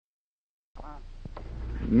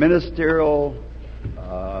ministerial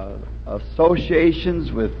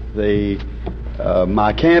associations with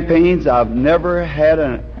my campaigns. I've never had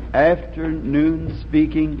an afternoon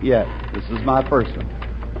speaking yet. This is my first one.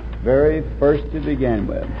 Very first to begin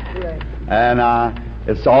with. Right. And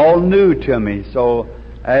it's all new to me. So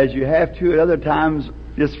as you have to at other times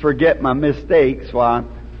just forget my mistakes, why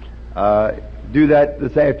do that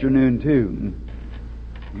this afternoon too.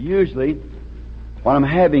 Usually when I'm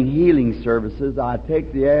having healing services, I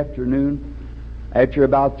take the afternoon after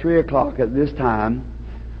about 3 o'clock at this time.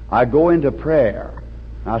 I go into prayer.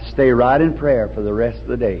 I stay right in prayer for the rest of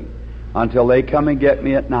the day until they come and get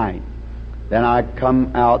me at night. Then I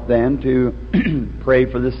come out then to pray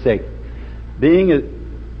for the sick.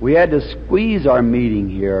 We had to squeeze our meeting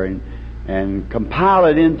here and compile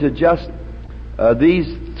it into just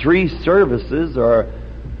these 3 services or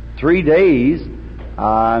 3 days.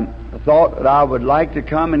 I thought that I would like to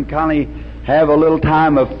come and kind of have a little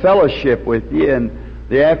time of fellowship with you in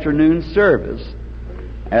the afternoon service.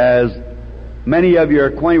 As many of you are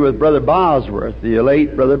acquainted with Brother Bosworth, the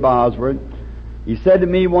late Brother Bosworth, he said to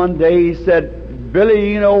me one day, he said,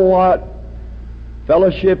 "Billy, you know what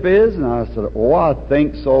fellowship is?" And I said, "Oh, I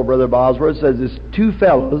think so, Brother Bosworth." Says it's 2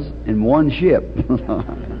 fellows in 1 ship.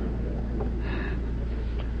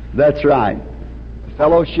 That's right.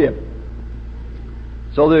 Fellowship.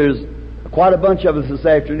 So there's quite a bunch of us this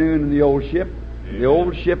afternoon in the old ship. The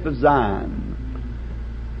old ship of Zion.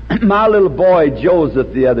 My little boy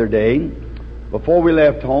Joseph the other day, before we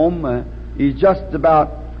left home, he's just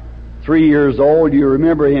about 3 years old. You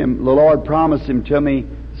remember him, the Lord promised him to me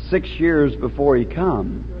 6 years before he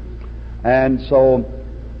come. And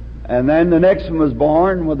then the next one was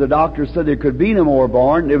born. Well, the doctor said there could be no more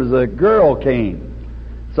born. It was a girl came.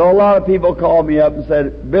 So a lot of people called me up and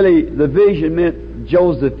said, "Billy, the vision meant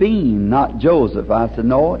Josephine, not Joseph." I said,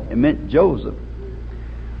 "No, it meant Joseph."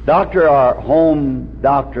 Doctor, our home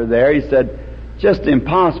doctor there, he said, "Just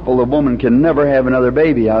impossible. The woman can never have another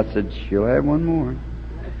baby." I said, "She'll have one more."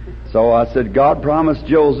 So I said, "God promised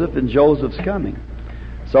Joseph, and Joseph's coming."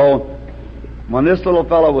 So when this little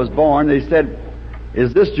fellow was born, they said,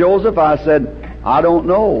 "Is this Joseph?" I said, "I don't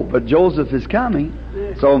know, but Joseph is coming."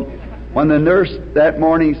 So when the nurse that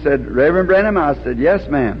morning said, "Reverend Branham," I said, "Yes,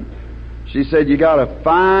 ma'am." She said, "You got a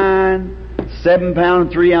fine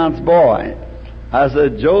 7-pound, 3-ounce boy." I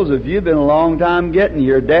said, "Joseph, you've been a long time getting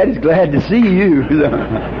here. Daddy's glad to see you."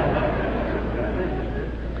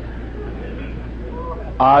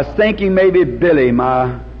 I was thinking maybe Billy,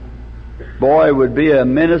 my boy, would be a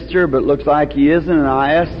minister, but looks like he isn't, and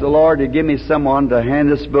I asked the Lord to give me someone to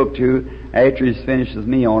hand this book to after He's finished with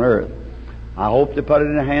me on earth. I hope to put it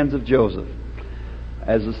in the hands of Joseph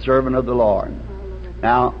as a servant of the Lord.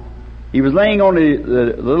 Now, he was laying on the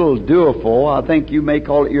little duophile. I think you may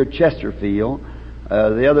call it your Chesterfield.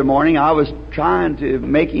 The other morning, I was trying to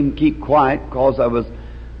make him keep quiet because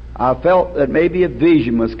I felt that maybe a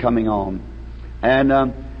vision was coming on.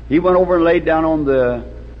 And he went over and laid down on the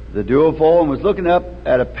duophile and was looking up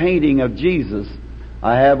at a painting of Jesus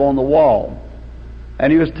I have on the wall.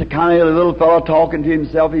 And he was kind of a little fellow talking to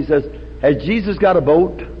himself. He says, "Has Jesus got a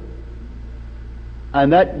boat?"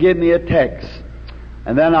 And that gave me a text.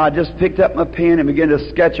 And then I just picked up my pen and began to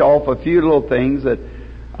sketch off a few little things that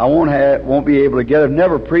I won't be able to get. I've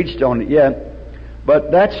never preached on it yet. But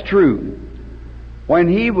that's true. When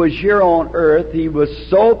he was here on earth, he was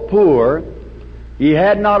so poor, he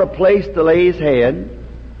had not a place to lay his head.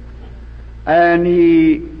 And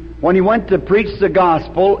when he went to preach the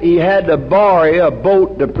gospel, he had to borrow a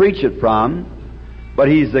boat to preach it from. But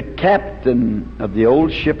he's the captain of the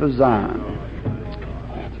old ship of Zion.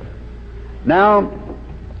 Now,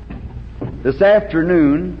 this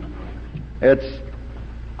afternoon,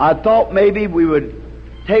 I thought maybe we would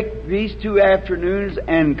take these 2 afternoons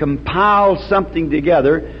and compile something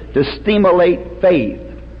together to stimulate faith.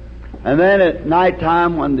 And then at night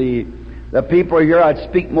time, when the people are here, I'd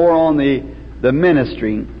speak more on the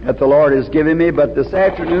ministry that the Lord has given me. But this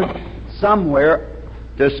afternoon, somewhere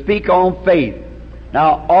to speak on faith.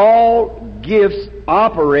 Now, all gifts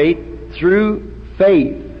operate through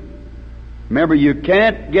faith. Remember, you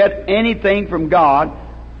can't get anything from God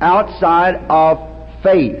outside of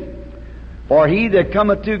faith. For he that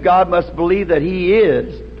cometh to God must believe that He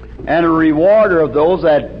is, and a rewarder of those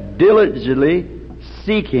that diligently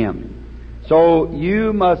seek Him. So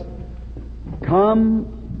you must come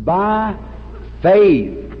by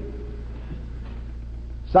faith.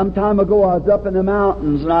 Some time ago I was up in the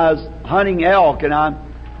mountains and I was hunting elk, and I'm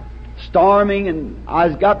storming, and I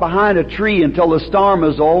got behind a tree until the storm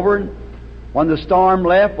was over. And when the storm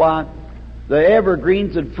left, the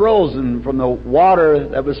evergreens had frozen from the water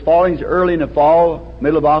that was falling early in the fall,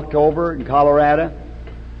 middle of October in Colorado.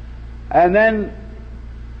 And then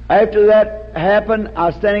after that happened, I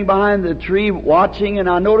was standing behind the tree watching, and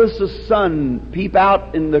I noticed the sun peep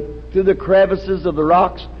out through the crevices of the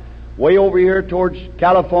rocks way over here towards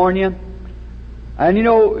California. And you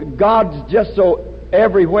know, God's just so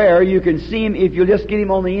everywhere, you can see Him if you just get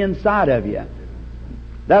Him on the inside of you.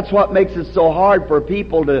 That's what makes it so hard for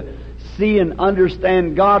people to see and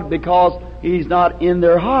understand God, because He's not in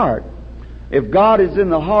their heart. If God is in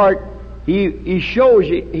the heart, He shows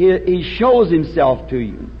you, He shows Himself to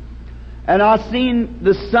you. And I seen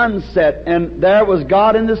the sunset, and there was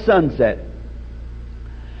God in the sunset.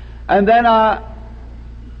 And then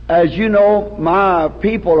as you know, my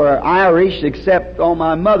people are Irish except on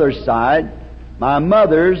my mother's side. My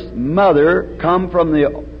mother's mother come from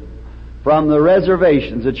the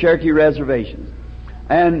reservations, the Cherokee reservations.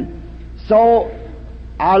 And so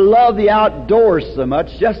I love the outdoors so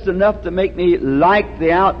much, just enough to make me like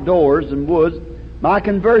the outdoors and woods. My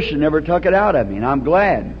conversion never took it out of me, and I'm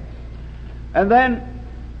glad. And then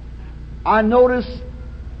I noticed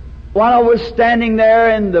while I was standing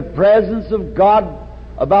there in the presence of God,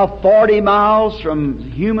 about 40 miles from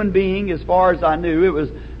human being, as far as I knew, it was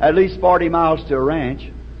at least 40 miles to a ranch.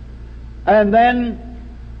 And then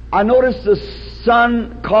I noticed the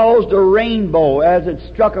sun caused a rainbow as it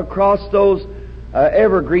struck across those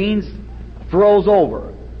evergreens, froze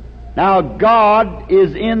over. Now God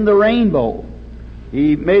is in the rainbow.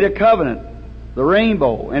 He made a covenant, the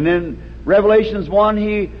rainbow. And in Revelations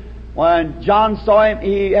 1, when John saw Him,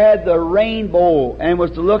 he had the rainbow and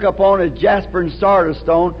was to look upon a jasper and sardis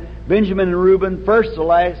stone, Benjamin and Reuben, first to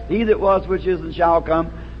last, He that was, which is, and shall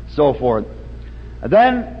come, so forth. And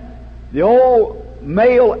then the old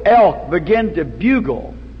male elk began to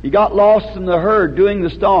bugle. He got lost in the herd during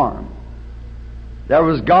the storm. There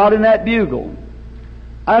was God in that bugle.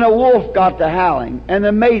 And a wolf got to howling, and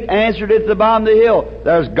the mate answered at the bottom of the hill.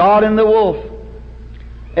 There's God in the wolf.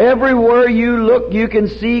 Everywhere you look, you can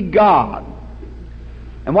see God.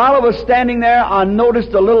 And while I was standing there, I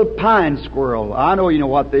noticed a little pine squirrel. I know you know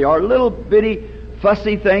what they are. A little bitty,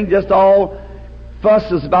 fussy thing, just all fuss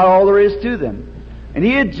is about all there is to them. And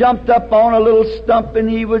he had jumped up on a little stump, and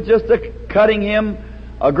he was just cutting him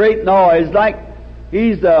a great noise, like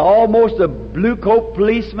he's almost a blue coat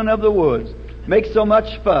policeman of the woods. Makes so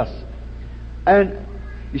much fuss. And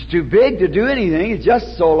he's too big to do anything. He's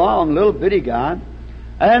just so long, little bitty guy.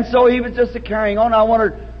 And so he was just carrying on. I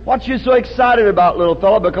wondered, what you so excited about, little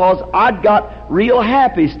fellow? Because I'd got real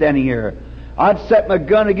happy standing here. I'd set my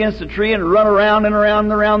gun against the tree and run around and around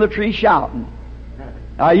and around the tree shouting.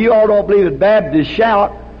 Now, you all don't believe that Baptists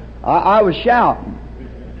shout. I was shouting.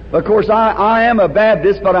 Of course, I am a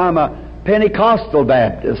Baptist, but I'm a Pentecostal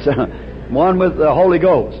Baptist, one with the Holy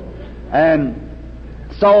Ghost. And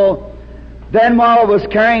so then while I was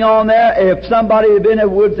carrying on there, if somebody had been in the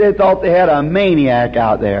woods, they thought they had a maniac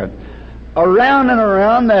out there. Around and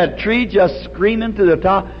around that tree, just screaming to the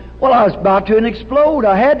top. Well, I was about to explode.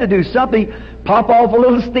 I had to do something, pop off a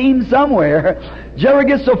little steam somewhere. Did you ever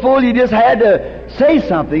get so full you just had to say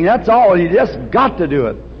something? That's all. You just got to do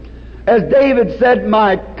it. As David said,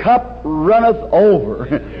 my cup runneth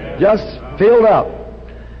over. Just filled up.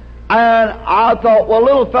 And I thought, well,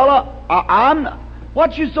 little fella,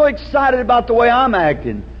 what you so excited about the way I'm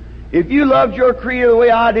acting? If you loved your Creator the way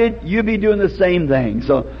I did, you'd be doing the same thing.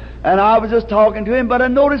 And I was just talking to him, but I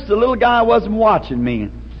noticed the little guy wasn't watching me.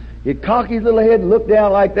 He'd cock his little head and look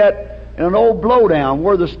down like that in an old blowdown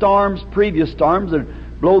where the previous storms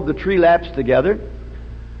had blowed the tree laps together.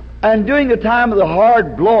 And during the time of the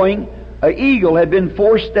hard blowing, an eagle had been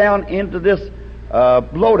forced down into this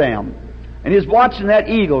blowdown. And he's watching that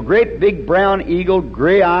eagle, great big brown eagle,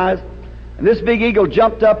 gray eyes. And this big eagle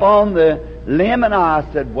jumped up on the limb, and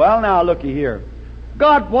I said, well, now, looky here.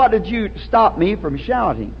 God, what did you stop me from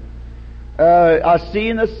shouting? I see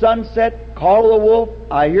in the sunset, call of the wolf.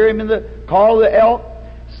 I hear him in the call of the elk.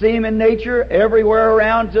 See him in nature everywhere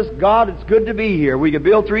around. Just God, it's good to be here. We could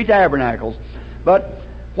build 3 tabernacles. But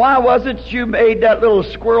why was it you made that little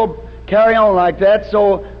squirrel carry on like that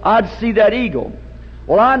so I'd see that eagle?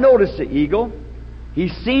 Well, I noticed the eagle. He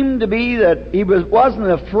seemed to be that he wasn't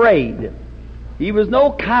afraid. He was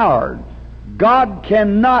no coward. God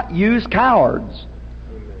cannot use cowards.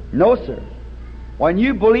 No, sir. When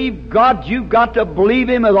you believe God, you've got to believe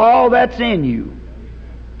Him with all that's in you.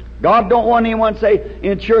 God don't want anyone to say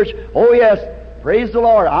in church, oh yes, praise the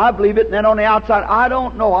Lord, I believe it, and then on the outside, I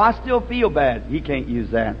don't know, I still feel bad. He can't use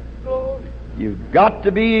that. You've got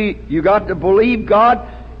to believe God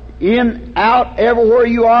in, out, everywhere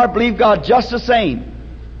you are, believe God just the same.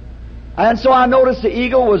 And so I noticed the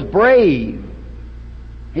eagle was brave.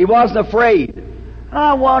 He wasn't afraid. And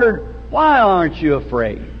I wondered, why aren't you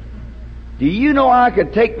afraid? Do you know I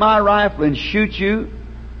could take my rifle and shoot you?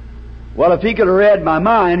 Well, if he could have read my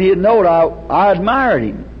mind, he'd know I admired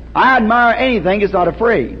him. I admire anything that's not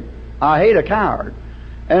afraid. I hate a coward.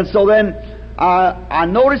 And so then I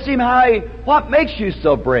noticed him what makes you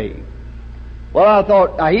so brave? Well, I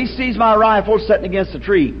thought, he sees my rifle sitting against a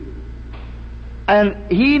tree.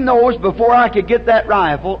 And he knows before I could get that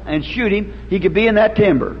rifle and shoot him, he could be in that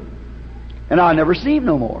timber. And I'll never see him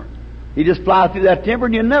no more. He just fly through that timber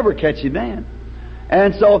and you'll never catch him then.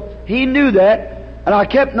 And so he knew that. And I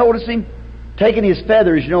kept noticing taking his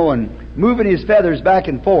feathers, and moving his feathers back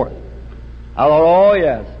and forth. I thought, oh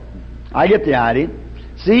yes, I get the idea.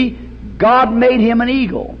 See, God made him an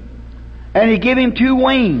eagle. And He gave him 2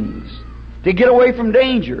 wings to get away from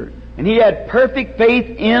danger. And he had perfect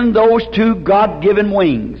faith in those 2 God-given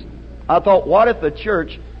wings. I thought, what if the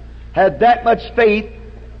church had that much faith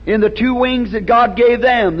in the 2 wings that God gave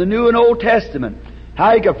them, the New and Old Testament?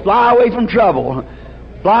 How he could fly away from trouble,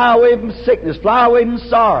 fly away from sickness, fly away from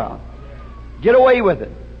sorrow, get away with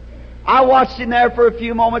it. I watched him there for a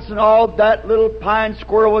few moments, and all that little pine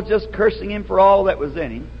squirrel was just cursing him for all that was in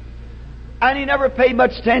him. And he never paid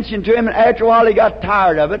much attention to him, and after a while he got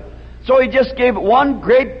tired of it. So he just gave one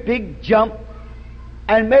great big jump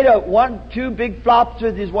and made 2 big flops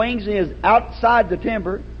with his wings, and he was outside the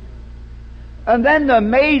timber. And then the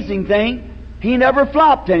amazing thing, he never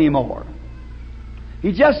flopped anymore.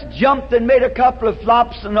 He just jumped and made a couple of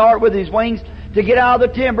flops with his wings to get out of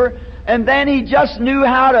the timber, and then he just knew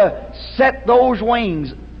how to set those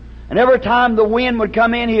wings. And every time the wind would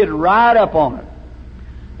come in, he'd ride up on it.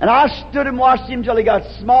 And I stood and watched him till he got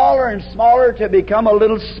smaller and smaller to become a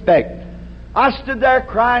little speck. I stood there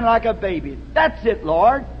crying like a baby. That's it,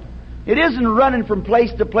 Lord. It isn't running from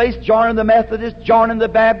place to place, joining the Methodists, joining the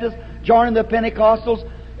Baptists, joining the Pentecostals.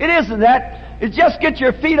 It isn't that. It's just get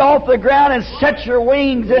your feet off the ground and set your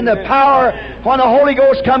wings in the power. When the Holy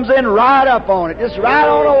Ghost comes in, ride up on it. Just ride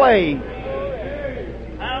on away.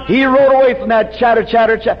 He rode away from that chatter.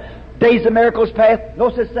 Days of miracles past. No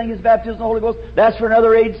such thing as baptism in the Holy Ghost. That's for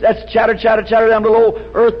another age. That's chatter. Them little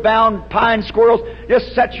earthbound pine squirrels.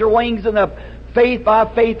 Just set your wings in the faith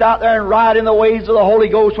by faith out there and ride in the ways of the Holy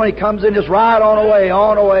Ghost when He comes in. Just ride on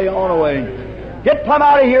away. Get plumb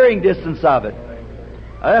out of hearing distance of it.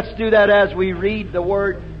 Let's do that as we read the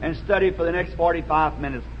Word and study for the next 45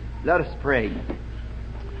 minutes. Let us pray.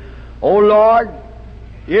 Oh Lord,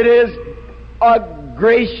 it is a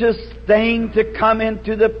gracious thing to come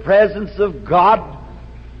into the presence of God.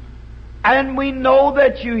 And we know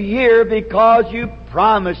that You hear because You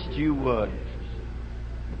promised You would.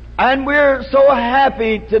 And we're so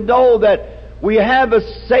happy to know that we have a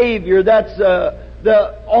Savior that's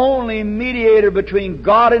the only mediator between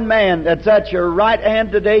God and man, that's at Your right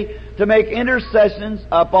hand today to make intercessions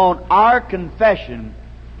upon our confession.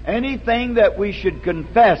 Anything that we should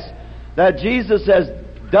confess that Jesus has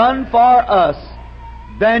done for us,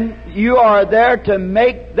 then You are there to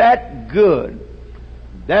make that good.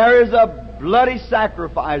 There is a bloody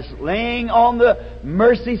sacrifice laying on the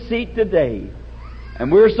mercy seat today.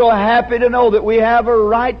 And we're so happy to know that we have a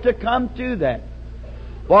right to come to that.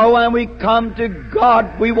 For when we come to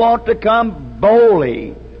God, we want to come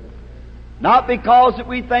boldly. Not because that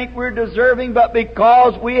we think we're deserving, but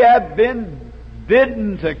because we have been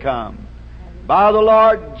bidden to come by the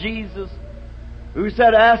Lord Jesus, who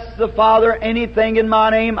said, ask the Father anything in My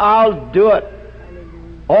name, I'll do it.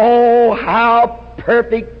 Oh, how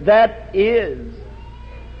perfect that is.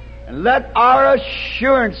 And let our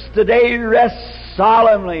assurance today rest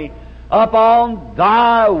solemnly upon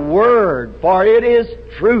Thy Word, for it is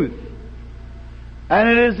truth. And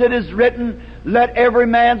it is written, let every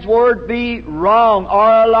man's word be wrong or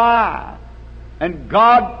a lie, and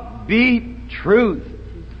God be truth.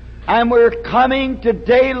 And we're coming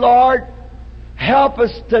today, Lord, help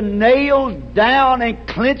us to nail down and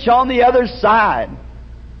clinch on the other side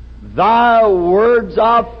Thy words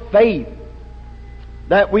of faith,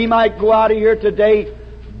 that we might go out of here today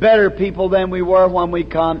better people than we were when we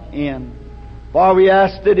come in. For we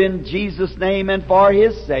asked it in Jesus' name and for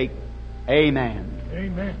His sake. Amen.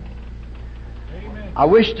 Amen. Amen. I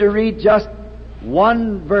wish to read just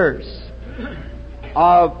one verse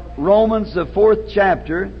of Romans, the 4th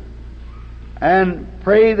chapter, and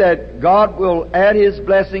pray that God will add His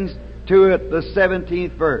blessings to it, the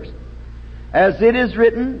 17th verse. As it is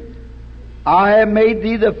written, I have made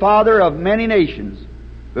thee the father of many nations,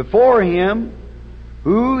 before Him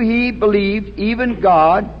who he believed, even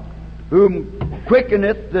God, whom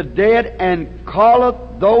quickeneth the dead, and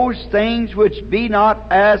calleth those things which be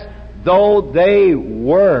not as though they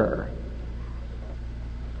were.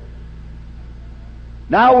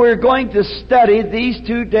 Now we're going to study these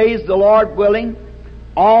 2 days, the Lord willing,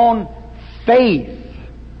 on faith.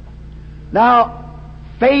 Now,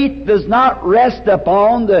 faith does not rest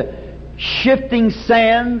upon the shifting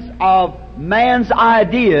sands of man's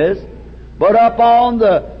ideas, but upon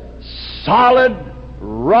the solid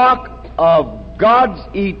rock of God's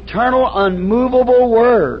eternal, unmovable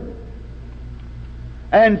Word.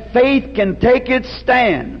 And faith can take its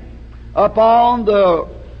stand upon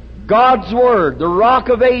God's Word, the rock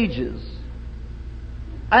of ages,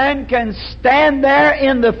 and can stand there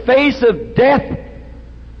in the face of death,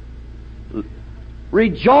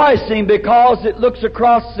 rejoicing because it looks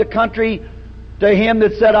across the country to Him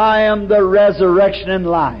that said, I am the resurrection and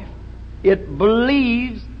life. It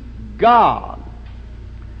believes God.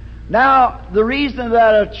 Now, the reason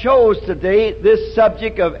that I chose today this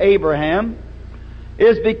subject of Abraham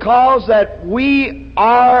is because that we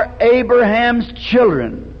are Abraham's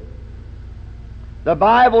children. The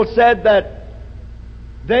Bible said that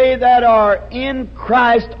they that are in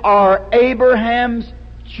Christ are Abraham's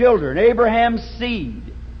children, Abraham's seed.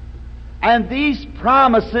 And these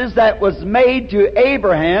promises that was made to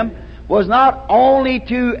Abraham was not only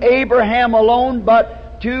to Abraham alone,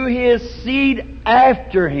 but to his seed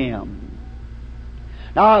after him.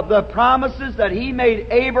 Now, the promises that he made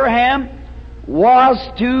Abraham was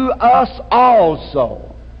to us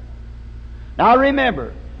also. Now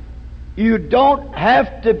remember, you don't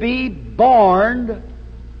have to be born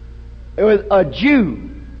with a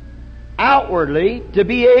Jew outwardly to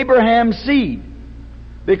be Abraham's seed.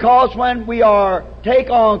 Because when we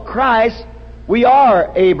take on Christ, we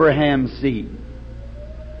are Abraham's seed.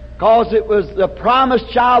 Because it was the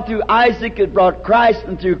promised child through Isaac that brought Christ,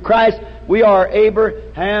 and through Christ we are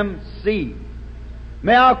Abraham's seed.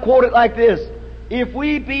 May I quote it like this? If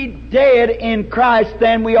we be dead in Christ,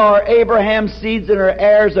 then we are Abraham's seeds and are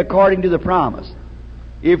heirs according to the promise.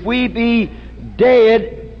 If we be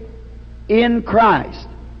dead in Christ,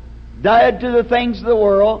 dead to the things of the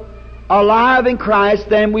world, alive in Christ,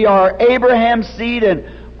 then we are Abraham's seed, and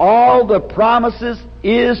all the promises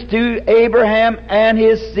is to Abraham and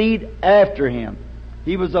his seed after him.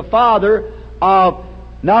 He was the father of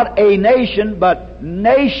not a nation, but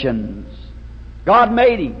nations. God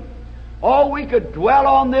made him. Oh, we could dwell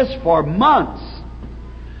on this for months,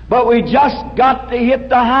 but we just got to hit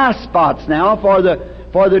the high spots now for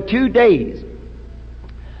the 2 days.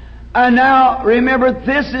 And now, remember,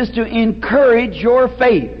 this is to encourage your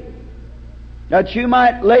faith, that you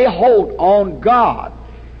might lay hold on God.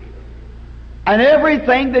 And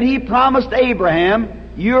everything that He promised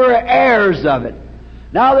Abraham, you're heirs of it.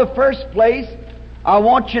 Now, the first place, I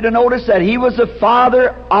want you to notice that he was the father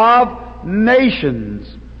of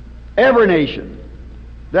nations. Every nation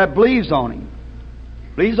that believes on Him,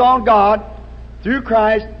 believes on God, through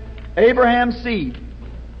Christ, Abraham's seed,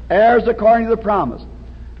 heirs according to the promise.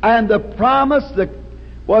 And the promise that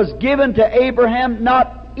was given to Abraham,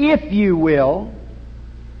 not if you will.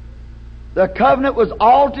 The covenant was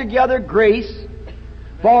altogether grace,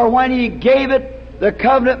 for when He gave it, the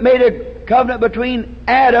covenant made a covenant between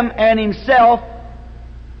Adam and himself.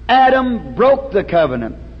 Adam broke the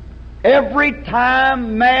covenant. Every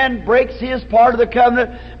time man breaks his part of the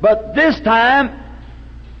covenant, but this time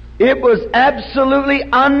it was absolutely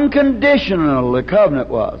unconditional, the covenant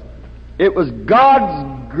was. It was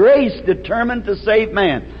God's grace determined to save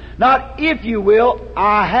man. Not if you will,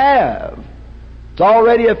 I have. It's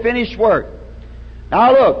already a finished work.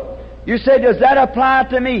 Now look, you say, does that apply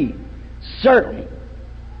to me? Certainly.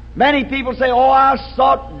 Many people say, oh, I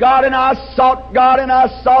sought God and I sought God and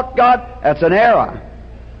I sought God. That's an error.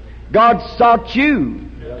 God sought you,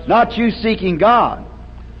 not you seeking God.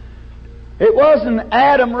 It wasn't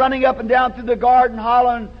Adam running up and down through the garden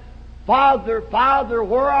hollering, Father, Father,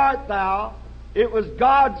 where art thou? It was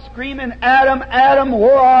God screaming, Adam, Adam,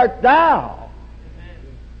 where art thou?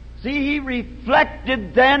 See, He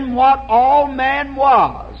reflected then what all man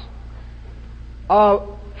was, a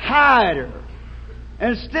hider.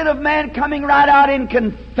 Instead of man coming right out and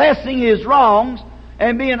confessing his wrongs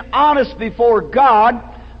and being honest before God,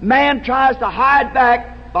 man tries to hide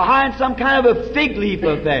back behind some kind of a fig leaf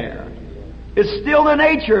up there. It's still the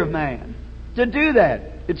nature of man to do that.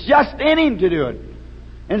 It's just in him to do it.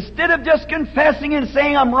 Instead of just confessing and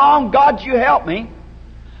saying, I'm wrong, God, you help me,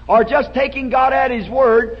 or just taking God at His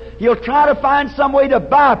word, he'll try to find some way to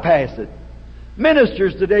bypass it.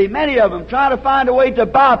 Ministers today, many of them, try to find a way to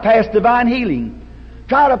bypass divine healing.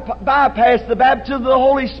 Try to bypass the baptism of the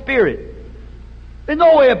Holy Spirit. There's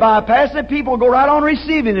no way of bypassing it. People go right on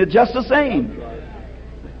receiving it just the same.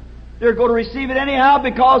 They're going to receive it anyhow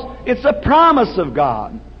because it's a promise of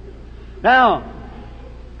God. Now,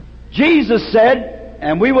 Jesus said,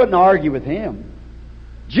 and we wouldn't argue with Him,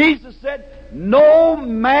 Jesus said, no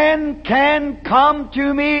man can come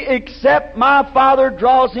to me except my Father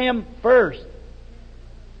draws him first.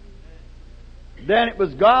 Then it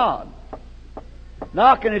was God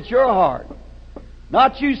knocking at your heart.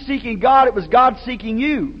 Not you seeking God, it was God seeking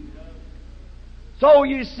you. So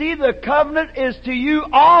you see, the covenant is to you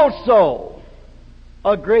also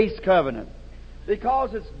a grace covenant.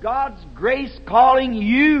 Because it's God's grace calling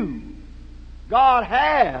you. God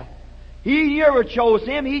hath. He never chose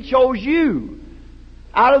him, He chose you.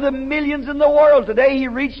 Out of the millions in the world today, He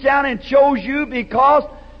reached down and chose you because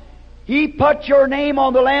He put your name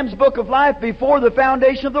on the Lamb's Book of Life before the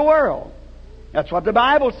foundation of the world. That's what the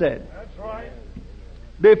Bible said. That's right.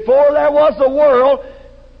 Before there was a world,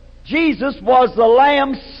 Jesus was the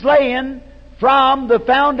Lamb slain from the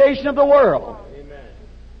foundation of the world. Amen.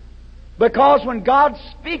 Because when God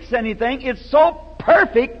speaks anything, it's so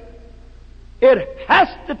perfect, it has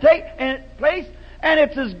to take place, and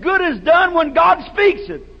it's as good as done when God speaks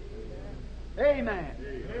it. Amen.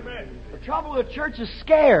 Amen. The trouble with the church is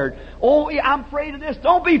scared. Oh, I'm afraid of this.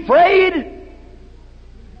 Don't be afraid.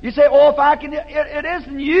 You say, oh, if I can... It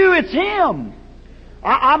isn't you, it's Him.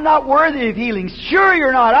 I'm not worthy of healing. Sure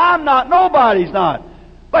you're not. I'm not. Nobody's not.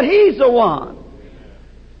 But He's the one.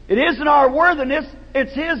 It isn't our worthiness.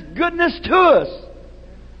 It's His goodness to us.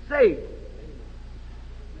 Say,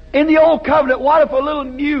 in the Old Covenant, what if a little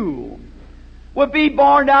mule would be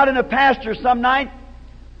born out in a pasture some night?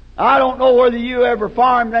 I don't know whether you ever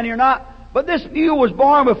farmed any or not, but this mule was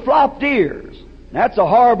born with flopped ears. That's a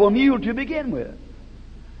horrible mule to begin with.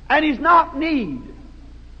 And he's knock-kneed.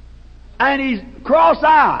 And he's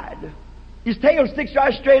cross-eyed. His tail sticks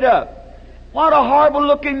right straight up. What a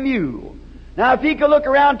horrible-looking mule. Now, if he could look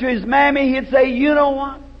around to his mammy, he'd say, you know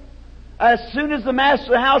what? As soon as the master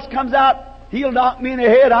of the house comes out, he'll knock me in the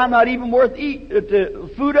head. I'm not even worth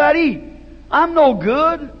the food I'd eat. I'm no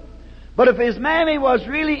good. But if his mammy was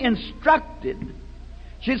really instructed,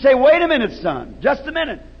 she'd say, wait a minute, son. Just a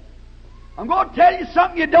minute. I'm going to tell you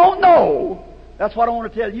something you don't know. That's what I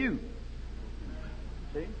want to tell you.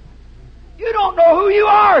 See? You don't know who you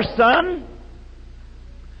are, son.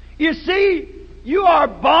 You see, you are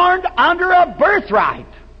born under a birthright.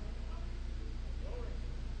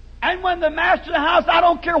 And when the master of the house, I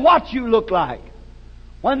don't care what you look like,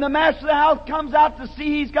 when the master of the house comes out to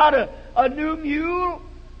see he's got a new mule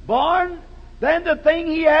born, then the thing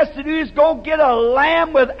he has to do is go get a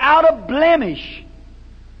lamb without a blemish.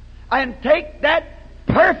 And take that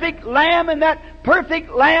perfect lamb, and that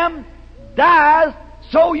perfect lamb dies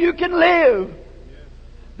so you can live.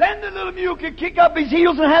 Then the little mule can kick up his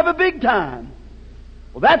heels and have a big time.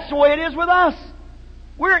 Well, that's the way it is with us.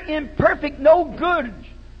 We're imperfect, no good,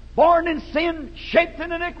 born in sin, shaped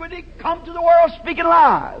in iniquity, come to the world speaking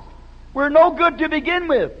lies. We're no good to begin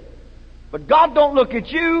with. But God don't look at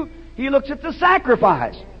you. He looks at the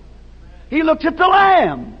sacrifice. He looks at the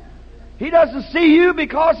Lamb. He doesn't see you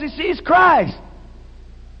because He sees Christ.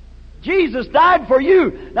 Jesus died for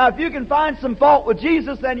you. Now, if you can find some fault with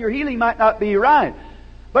Jesus, then your healing might not be right.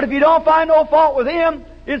 But if you don't find no fault with Him,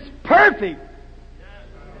 it's perfect.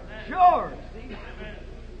 Sure. See?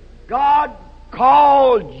 God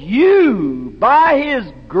called you by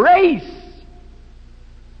His grace.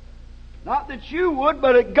 Not that you would,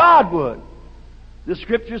 but that God would. The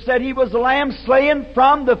Scripture said He was the Lamb slain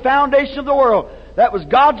from the foundation of the world. That was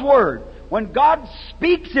God's Word. When God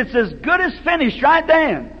speaks, it's as good as finished right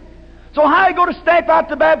then. So how are you going to stamp out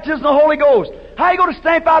the baptism of the Holy Ghost? How are you going to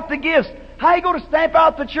stamp out the gifts? How are you going to stamp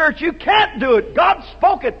out the church? You can't do it. God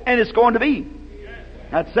spoke it, and it's going to be.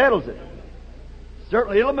 That settles it.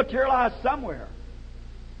 Certainly it'll materialize somewhere.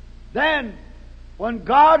 Then, when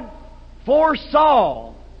God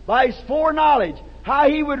foresaw by His foreknowledge how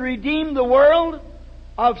He would redeem the world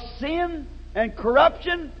of sin and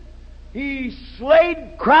corruption, He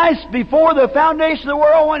slayed Christ before the foundation of the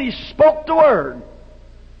world when He spoke the Word.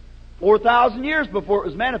 4,000 years before it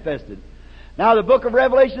was manifested. Now the book of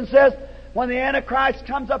Revelation says, when the Antichrist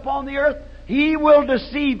comes upon the earth, he will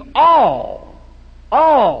deceive all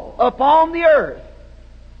upon the earth,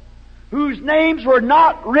 whose names were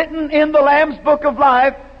not written in the Lamb's Book of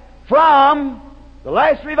Life from the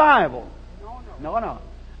last revival. No.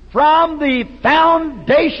 From the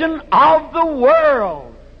foundation of the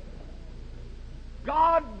world.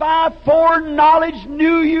 God by foreknowledge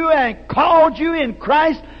knew you and called you in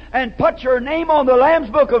Christ and put your name on the Lamb's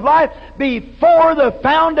Book of Life before the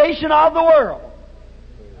foundation of the world.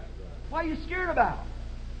 What are you scared about?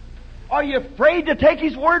 Are you afraid to take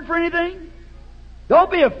His Word for anything? Don't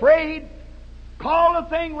be afraid. Call the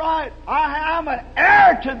thing right. I'm an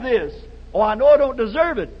heir to this. Oh, I know I don't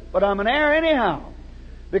deserve it, but I'm an heir anyhow.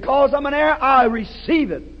 Because I'm an heir, I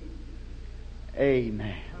receive it.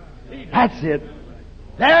 Amen. That's it.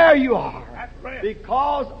 There you are.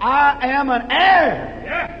 Because I am an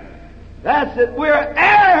heir. That's it. We're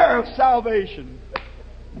heir of salvation.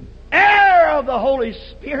 Heir of the Holy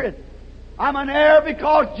Spirit. I'm an heir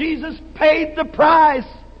because Jesus paid the price.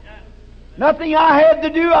 Nothing I had to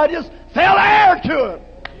do. I just fell heir to it.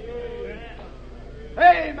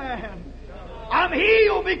 Amen. I'm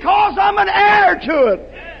healed because I'm an heir to it.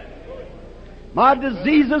 My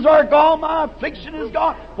diseases are gone. My affliction is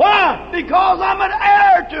gone. Why? Because I'm an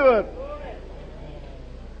heir to it.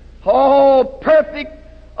 Oh, perfect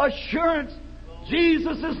assurance.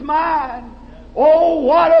 Jesus is mine. Oh,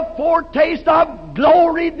 what a foretaste of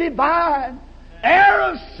glory divine. Heir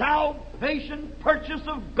of salvation, purchase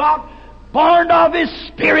of God, born of His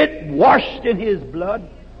Spirit, washed in His blood.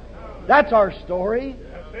 That's our story.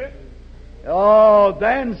 Oh,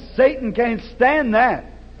 then Satan can't stand that.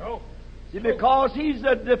 See, because he's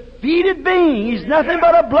a defeated being. He's nothing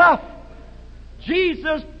but a bluff.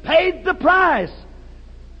 Jesus paid the price.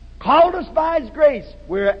 Called us by His grace.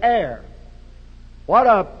 We're heir. What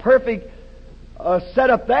a perfect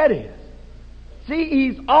setup that is. See,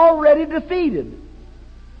 He's already defeated.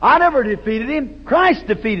 I never defeated Him. Christ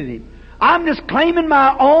defeated Him. I'm just claiming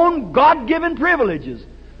my own God-given privileges.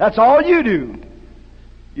 That's all you do.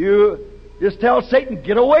 You just tell Satan,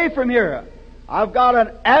 get away from here. I've got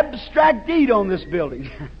an abstract deed on this building.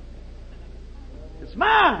 It's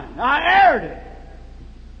mine. I heired it.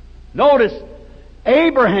 Notice,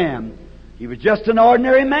 Abraham, he was just an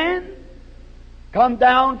ordinary man. Come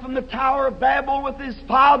down from the Tower of Babel with his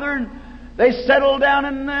father, and they settled down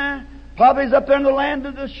in probably up there in the land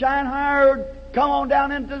of the Shinar, or come on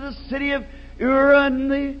down into the city of Ur and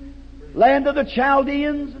the land of the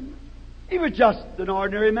Chaldeans. He was just an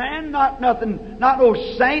ordinary man, not nothing, not no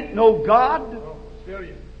saint, no God.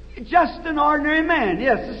 Just an ordinary man.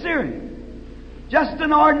 Yes, a Syrian. Just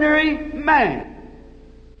an ordinary man.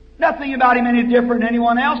 Nothing about him any different than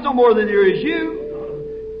anyone else, no more than there is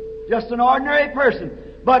you. Just an ordinary person.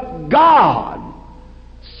 But God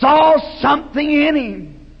saw something in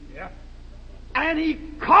him. And He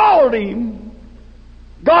called him.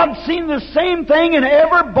 God's seen the same thing in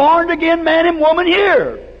every born-again man and woman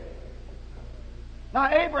here. Now,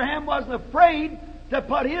 Abraham wasn't afraid to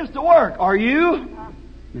put his to work. Are you?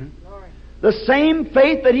 The same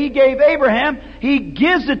faith that He gave Abraham, He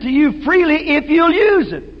gives it to you freely if you'll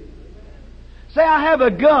use it. Say, I have a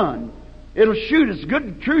gun. It'll shoot. It's a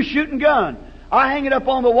good, true shooting gun. I hang it up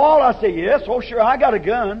on the wall. I say, yes, oh sure, I got a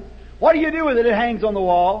gun. What do you do with it? It hangs on the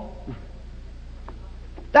wall.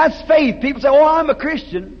 That's faith. People say, oh, I'm a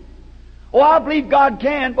Christian. Oh, I believe God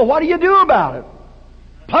can. But what do you do about it?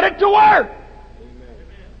 Put it to work.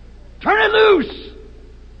 Turn it loose.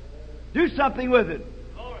 Do something with it.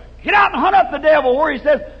 Get out and hunt up the devil where he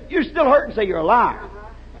says, you're still hurting, say you're a liar.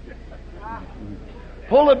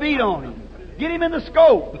 Pull a bead on him. Get him in the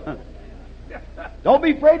scope. Don't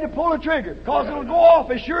be afraid to pull the trigger, because it'll go off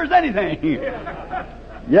as sure as anything.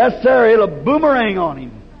 Yes, sir, it'll boomerang on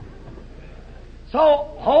him. So,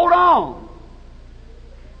 hold on.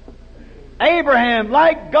 Abraham,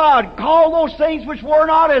 like God, called those things which were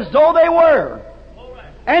not as though they were.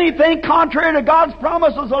 Anything contrary to God's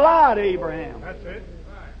promise was a lie to Abraham. That's it.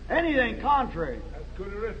 Anything contrary. That's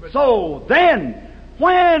good arithmetic. So then,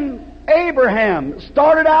 when Abraham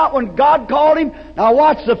started out, when God called him, now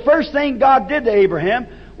watch, the first thing God did to Abraham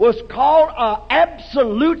was called an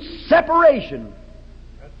absolute separation.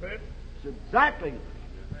 That's it. That's exactly.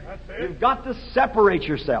 That's it. You've got to separate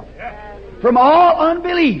yourself from all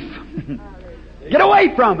unbelief. Get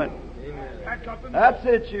away from it. Pack up and That's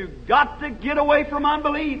it. You've got to get away from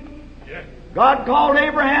unbelief. yes. God called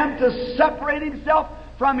Abraham to separate himself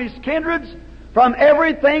from his kindreds, from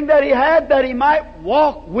everything that he had, that he might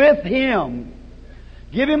walk with Him.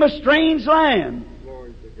 Give him a strange land.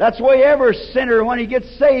 That's the way every sinner, when he gets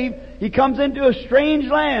saved, he comes into a strange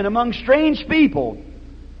land among strange people.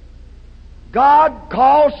 God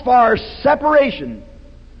calls for separation.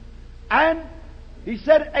 And He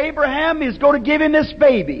said Abraham is going to give him this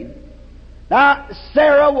baby. Now,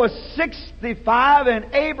 Sarah was 65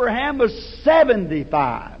 and Abraham was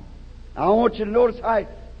 75. I want you to notice how He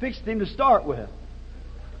fixed him to start with.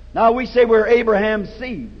 Now, we say we're Abraham's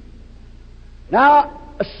seed.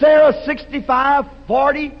 Now, Sarah, 65,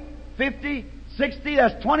 40, 50, 60,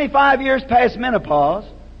 that's 25 years past menopause.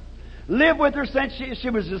 Lived with her since she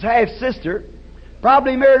was his half-sister.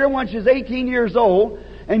 Probably married her when she was 18 years old.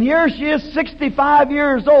 And here she is, 65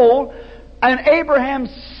 years old. And Abraham's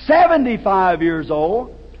 75 years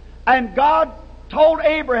old, and God told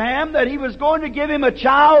Abraham that He was going to give him a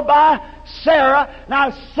child by Sarah.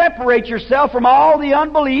 Now separate yourself from all the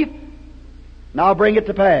unbelief, and I'll bring it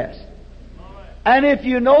to pass. And if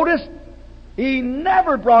you notice, He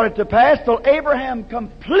never brought it to pass till Abraham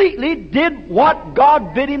completely did what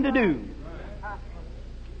God bid him to do.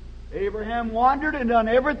 Abraham wandered and done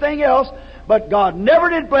everything else, but God never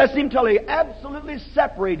did bless him till he absolutely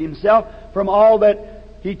separated himself from all that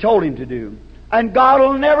He told him to do. And God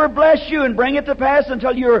will never bless you and bring it to pass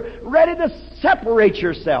until you're ready to separate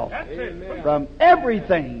yourself from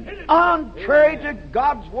everything contrary to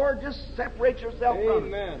God's Word. Just separate yourself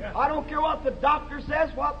from it. I don't care what the doctor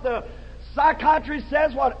says, what the psychiatrist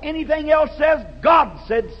says, what anything else says. God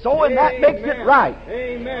said so, and that makes it right.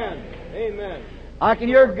 Amen. Amen. I can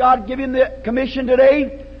hear God giving the commission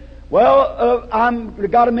today. Well,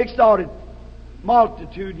 I've got a mixed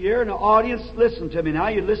multitude here in the audience. Listen to me now.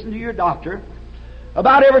 You listen to your doctor.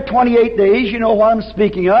 About every 28 days, you know what I'm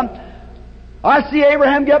speaking of. I see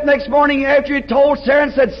Abraham get up next morning after he told Sarah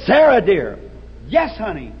and said, Sarah, dear. Yes,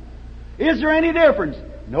 honey. Is there any difference?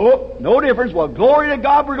 Nope, no difference. Well, glory to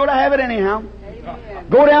God, we're going to have it anyhow. Amen.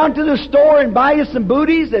 Go down to the store and buy you some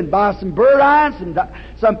booties and buy some bird eyes and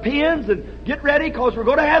some pins and get ready because we're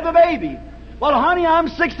going to have the baby. Well, honey, I'm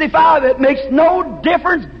 65. It makes no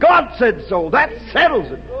difference. God said so. That settles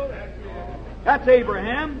it. That's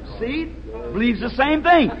Abraham. See? Believes the same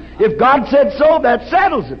thing. If God said so, that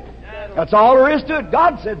settles it. That's all there is to it.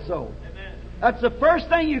 God said so. That's the first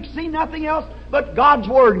thing. You see nothing else but God's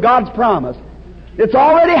Word, God's promise. It's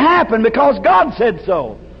already happened because God said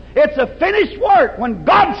so. It's a finished work when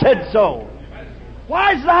God said so.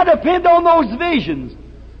 Why does I depend on those visions?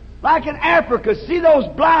 Like in Africa, see those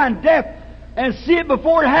blind, deaf, and see it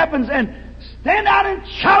before it happens and stand out and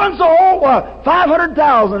challenge the whole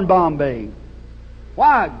 500,000 Bombay.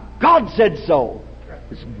 Why? God said so.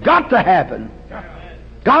 It's got to happen.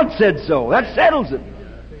 God said so. That settles it.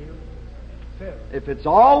 If it's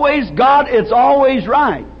always God, it's always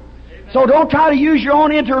right. So don't try to use your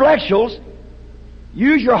own intellectuals.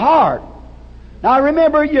 Use your heart. Now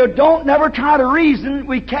remember, you don't never try to reason.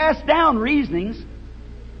 We cast down reasonings.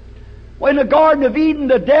 In the Garden of Eden,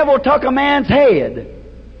 the devil took a man's head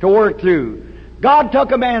to work through. God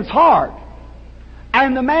took a man's heart.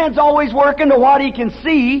 And the man's always working to what he can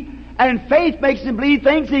see, and faith makes him believe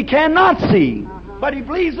things he cannot see. But he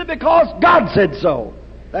believes it because God said so.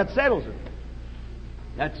 That settles it.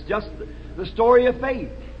 That's just the story of faith.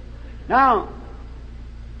 Now,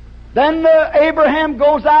 then Abraham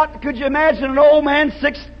goes out. Could you imagine an old man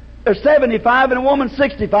 75 and a woman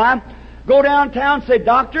 65 go downtown and say,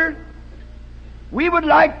 Doctor, we would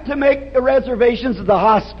like to make the reservations at the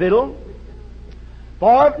hospital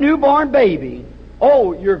for a newborn baby.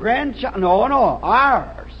 Oh, your grandchild? No,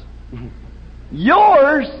 ours.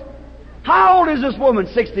 Yours? How old is this woman?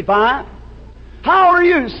 65. How old are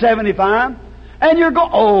you? 75. And you're going,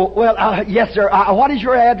 oh, well, yes, sir. What is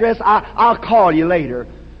your address? I'll call you later.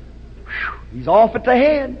 Whew, he's off at the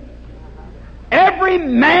head. Every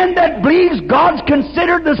man that believes God's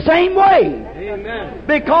considered the same way. Amen.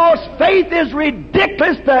 Because faith is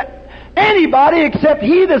ridiculous to anybody except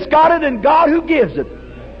he that's got it and God who gives it.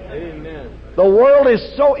 Amen. The world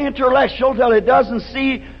is so intellectual till it doesn't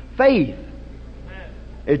see faith.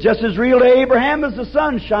 It's just as real to Abraham as the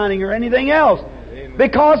sun shining or anything else. Amen.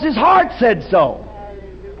 Because his heart said so.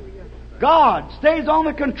 God stays on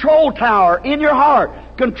the control tower in your heart,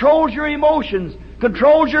 controls your emotions,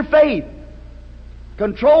 controls your faith,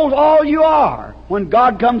 controls all you are. When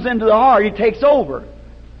God comes into the heart, He takes over.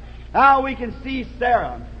 Now we can see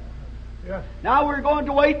Sarah. Yes. Now we're going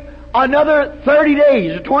to wait another 30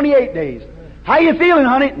 days or 28 days. How you feeling,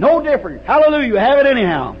 honey? No different. Hallelujah. Have it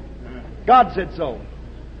anyhow. God said so.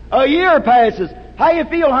 A year passes. How you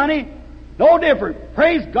feel, honey? No different.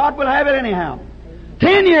 Praise God, we'll have it anyhow.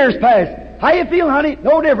 10 years pass. How you feel, honey?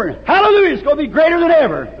 No different. Hallelujah. It's going to be greater than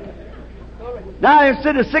ever. Now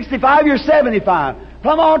instead of 65, you're 75.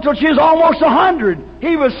 Come on till she was almost 100.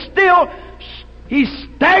 He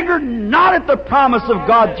staggered not at the promise of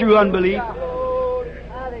God through unbelief,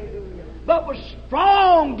 but was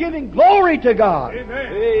strong, giving glory to God.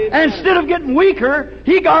 Amen. And instead of getting weaker,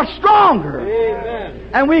 he got stronger. Amen.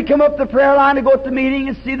 And we come up the prayer line to go to the meeting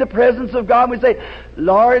and see the presence of God. And we say,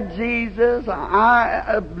 Lord Jesus,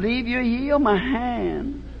 I believe you heal my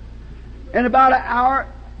hand. In about an hour,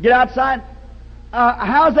 get outside.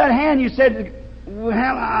 How's that hand? You said, well,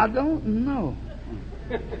 I don't know.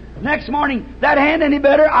 Next morning, that hand any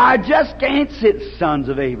better? I just can't sit, sons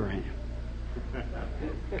of Abraham.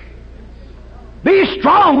 Be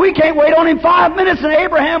strong. We can't wait on Him 5 minutes, and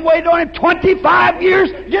Abraham waited on Him 25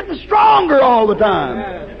 years, getting stronger all the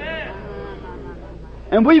time.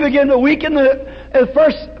 And we begin to weaken the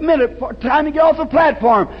first minute, time to get off the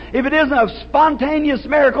platform. If it isn't a spontaneous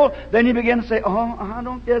miracle, then you begin to say, oh, I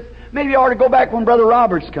don't guess. Maybe I ought to go back when Brother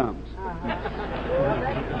Roberts comes.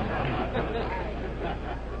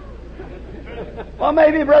 Well,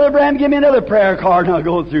 maybe Brother Branham give me another prayer card and I'll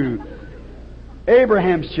go through.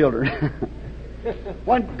 Abraham's children.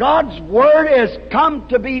 When God's Word has come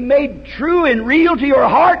to be made true and real to your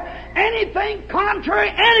heart, anything contrary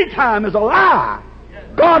anytime is a lie.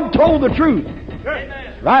 God told the truth.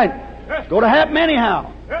 Right. Go to happen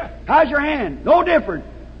anyhow. How's your hand? No different.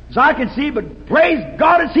 As I can see, but praise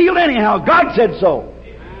God, it's healed anyhow. God said so.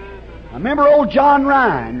 I remember old John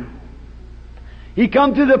Ryan. He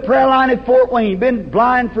come through the prayer line at Fort Wayne, been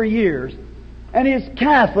blind for years, and he's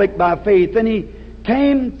Catholic by faith, and he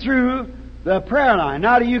came through the prayer line.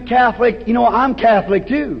 Now, to you Catholic, you know, I'm Catholic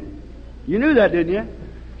too. You knew that, didn't you?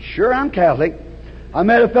 Sure, I'm Catholic. I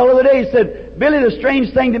met a fellow today, he said, Billy, the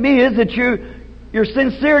strange thing to me is that you're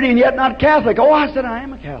sincerity and yet not Catholic. Oh, I said, I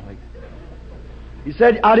am a Catholic. He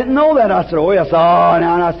said, I didn't know that. I said, oh, yes. Oh,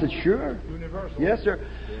 now. And I said, sure. Universal. Yes, sir.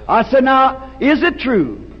 I said, now, is it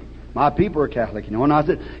true? My people are Catholic, you know. And I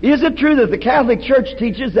said, is it true that the Catholic Church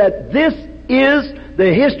teaches that this is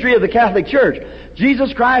the history of the Catholic Church?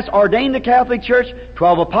 Jesus Christ ordained the Catholic Church,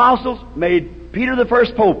 12 apostles, made Peter the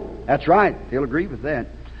first pope. That's right. He'll agree with that.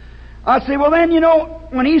 I say, well then, you know,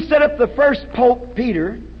 when he set up the first Pope,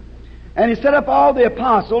 Peter, and he set up all the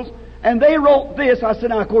apostles, and they wrote this, I said,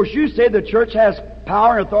 now of course you said the church has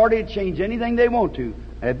power and authority to change anything they want to.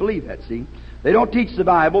 I believe that, see. They don't teach the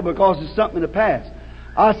Bible because it's something in the past.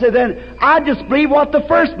 I said, then I just believe what the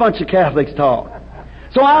first bunch of Catholics taught.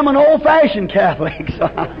 So I'm an old-fashioned Catholic.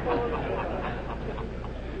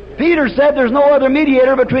 Peter said there's no other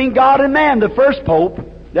mediator between God and man, the first Pope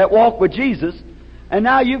that walked with Jesus. And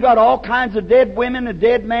now you've got all kinds of dead women and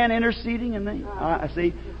dead man interceding, and I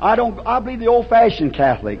see. I believe the old-fashioned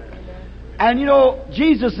Catholic. And you know,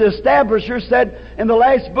 Jesus, the establisher, said in the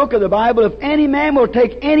last book of the Bible, if any man will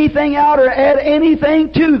take anything out or add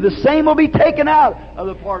anything to, the same will be taken out of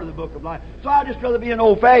the part of the book of life. So I'd just rather be an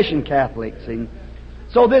old-fashioned Catholic, see.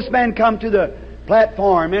 So this man come to the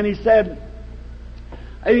platform, and he said,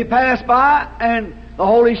 he passed by, and the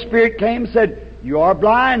Holy Spirit came and said, you are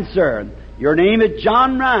blind, sir. Your name is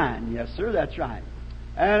John Ryan. Yes, sir, that's right.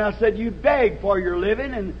 And I said, you beg for your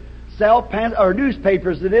living and sell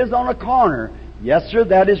newspapers, it is, on a corner. Yes, sir,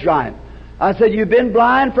 that is right. I said, you've been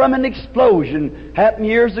blind from an explosion happened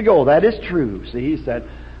years ago. That is true, see, he said.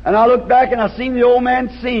 And I looked back and I seen the old man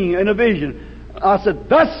sing in a vision. I said,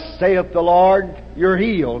 thus saith the Lord, you're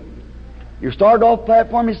healed. You started off the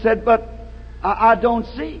platform, he said, but I don't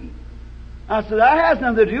see. I said, that has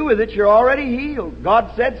nothing to do with it. You're already healed.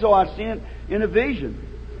 God said so. I seen it in a vision.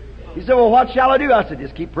 He said, well, what shall I do? I said,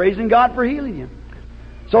 just keep praising God for healing you.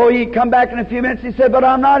 So he come back in a few minutes. He said, but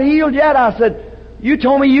I'm not healed yet. I said, you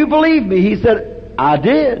told me you believed me. He said, I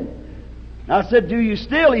did. I said, do you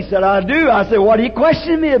still? He said, I do. I said, what are you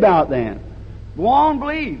questioning me about then? Go on,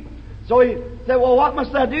 believe. So he said, well, what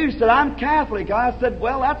must I do? He said, I'm Catholic. I said,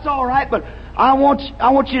 well, that's all right, but I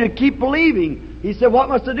want you to keep believing. He said, what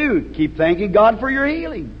must I do? Keep thanking God for your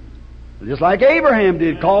healing. Just like Abraham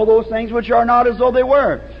did. Call those things which are not as though they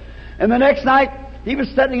were. And the next night, he was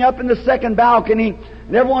sitting up in the second balcony,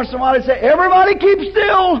 and every once in a while he'd say, everybody keep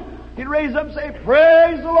still. He'd raise up and say,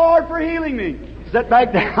 praise the Lord for healing me. Sit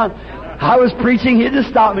back down. I was preaching, he'd just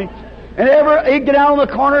stop me. And he'd get out on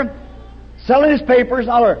the corner, selling his papers, and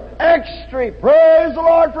holler, extra, praise the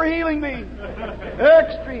Lord for healing me.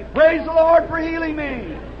 Extra, praise the Lord for healing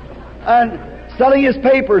me. And selling his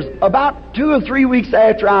papers. About 2 or 3 weeks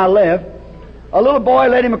after I left, a little boy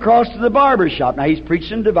led him across to the barber shop. Now he's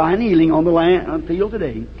preaching divine healing on the field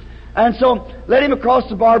today. And so led him across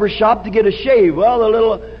the barber shop to get a shave. Well, the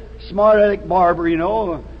little smart-aleck barber, you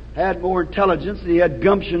know, had more intelligence and he had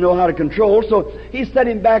gumption to know how to control. So he set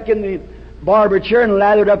him back in the barber chair and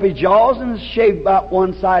lathered up his jaws and shaved about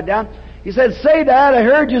one side down. He said, say, Dad, I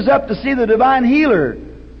heard you was up to see the divine healer.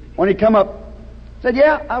 When he come up, I said,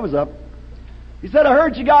 yeah, I was up. He said, I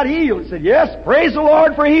heard you got healed. He said, yes, praise the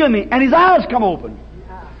Lord for healing me. And his eyes come open.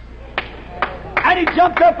 And he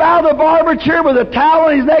jumped up out of the barber chair with a towel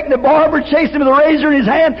on his neck, and the barber chased him with a razor in his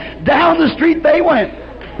hand. Down the street they went.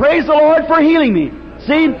 Praise the Lord for healing me.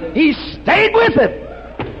 See, he stayed with it.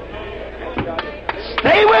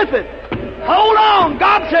 Stay with it. Hold on.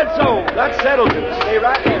 God said so. That settles it. Stay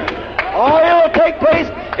right there. Oh, it'll take place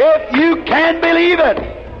if you can believe it.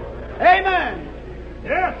 Amen.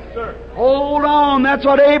 Yes, sir. Hold on. That's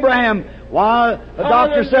what Abraham Why, the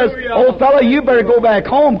doctor says, Hallelujah. "Old fella, you better go back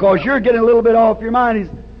home because you're getting a little bit off your mind." He's,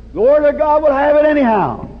 "The Word of God will have it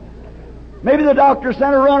anyhow." Maybe the doctor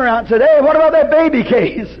sent a runner out and said, "Hey, what about that baby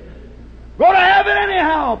case? Go to heaven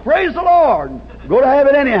anyhow. Praise the Lord. Go to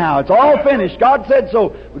heaven anyhow. It's all finished. God said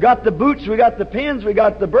so. We got the boots, we got the pins, we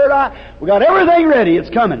got the bird eye, we got everything ready. It's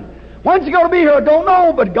coming. When's it going to be here? I don't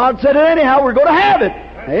know, but God said it anyhow. We're going to have it.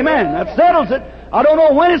 Amen. That settles it. I don't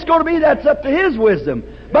know when it's going to be. That's up to His wisdom.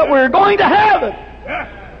 But we're going to have it.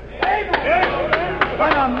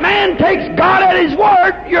 When a man takes God at His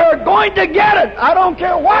word, you're going to get it. I don't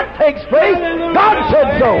care what takes place. God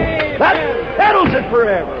said so. That settles it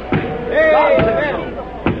forever. God said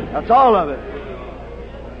so. That's all of it.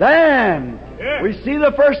 Then, we see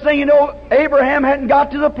the first thing, Abraham hadn't got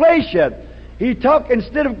to the place yet. He took,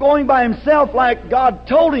 instead of going by himself like God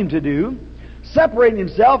told him to do, separating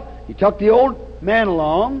himself, he took the old man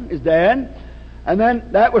along, his dad, and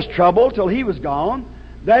then that was trouble till he was gone.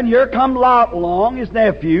 Then here come Lot along, his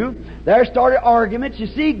nephew. There started arguments. You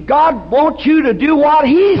see, God wants you to do what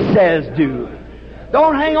He says do.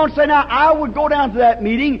 Don't hang on and say, "Now, I would go down to that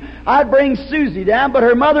meeting. I'd bring Susie down, but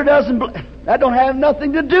her mother doesn't..." That don't have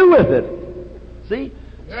nothing to do with it. See?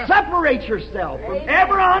 Separate yourself from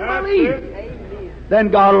every unbelief. Then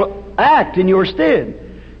God will act in your stead.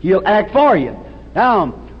 He'll act for you.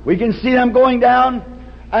 Now, we can see them going down,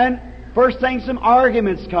 and first thing, some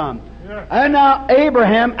arguments come. And now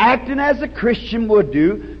Abraham, acting as a Christian would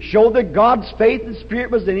do, showed that God's faith and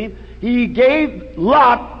Spirit was in him. He gave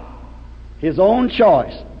Lot his own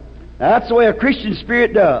choice. That's the way a Christian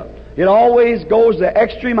spirit does. It always goes the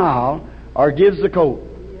extra mile or gives the coat.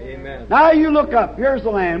 Amen. Now you look up. Here's the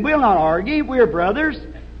land. We'll not argue. We're brothers.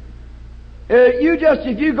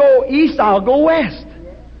 If you go east, I'll go west.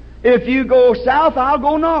 If you go south, I'll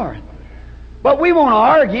go north. But we won't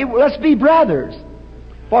argue. Let's be brothers.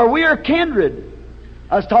 For we are kindred.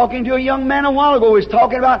 I was talking to a young man a while ago. He was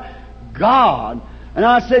talking about God. And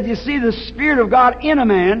I said, you see, the Spirit of God in a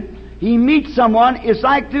man, he meets someone, it's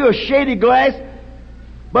like through a shaded glass,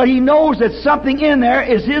 but he knows that something in there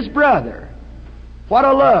is his brother. What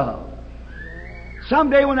a love.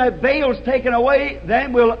 Someday when that veil's taken away,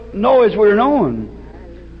 then we'll know as we're known.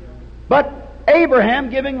 But Abraham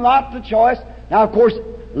giving Lot the choice. Now, of course,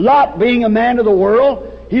 Lot being a man of the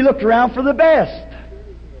world, he looked around for the best.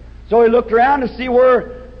 So he looked around to see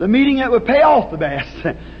where the meeting that would pay off the best.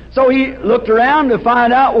 So he looked around to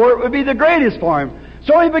find out where it would be the greatest for him.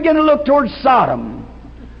 So he began to look towards Sodom.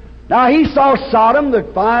 Now he saw Sodom, the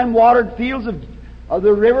fine watered fields of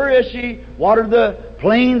the river as she watered the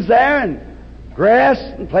plains there, and grass,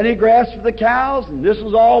 and plenty of grass for the cows, and this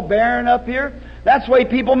was all barren up here. That's the way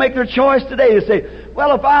people make their choice today. They say,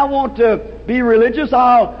 well, if I want to be religious,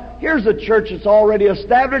 here's a church that's already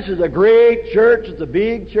established. It's a great church. It's a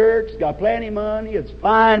big church. It's got plenty of money. It's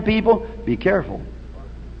fine people. Be careful.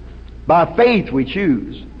 By faith we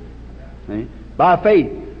choose. See? By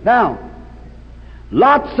faith. Now,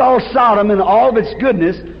 Lot saw Sodom and all of its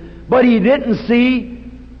goodness, but he didn't see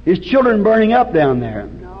his children burning up down there.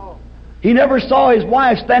 No. He never saw his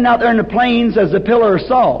wife stand out there in the plains as a pillar of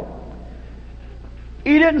salt.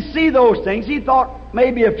 He didn't see those things. He thought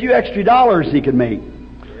maybe a few extra dollars he could make.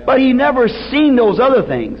 But he never seen those other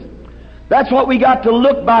things. That's what we got to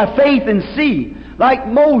look by faith and see. Like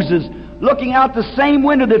Moses looking out the same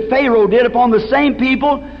window that Pharaoh did upon the same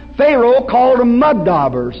people. Pharaoh called them mud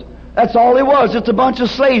daubers. That's all it was. It's a bunch of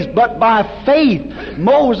slaves. But by faith,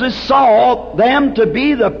 Moses saw them to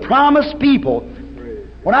be the promised people.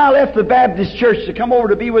 When I left the Baptist church to come over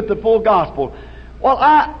to be with the full gospel, well,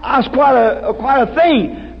 I was quite a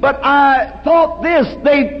thing. But I thought this,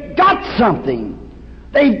 they've got something.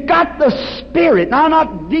 They've got the Spirit. Now, I'm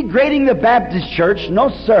not degrading the Baptist church. No,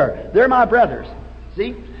 sir. They're my brothers.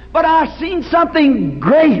 See? But I've seen something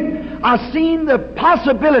great. I've seen the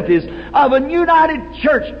possibilities of a united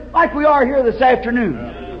church like we are here this afternoon.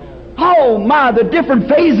 Oh, my, the different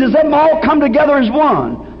phases of them all come together as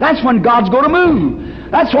one. That's when God's going to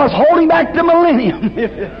move. That's what's holding back the millennium.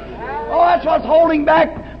 Oh, that's what's holding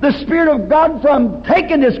back the Spirit of God from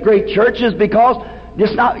taking this great church, is because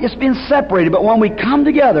it's been separated. But when we come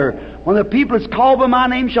together, when the people that's called by my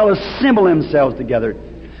name shall assemble themselves together.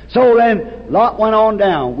 So then Lot went on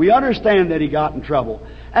down. We understand that he got in trouble.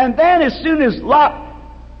 And then as soon as Lot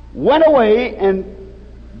went away and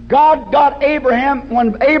God got Abraham,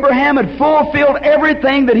 when Abraham had fulfilled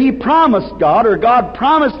everything that he promised God, or God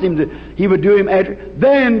promised him that he would do him,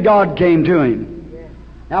 then God came to him.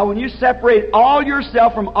 Now when you separate all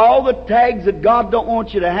yourself from all the tags that God don't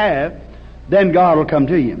want you to have, then God will come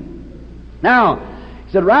to you. Now,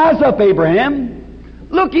 he said, rise up, Abraham,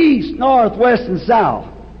 look east, north, west, and south.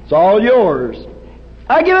 It's all yours.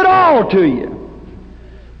 I give it all to you.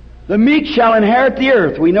 The meek shall inherit the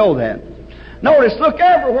earth. We know that. Notice, look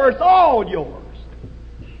everywhere. It's all yours.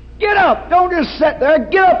 Get up. Don't just sit there.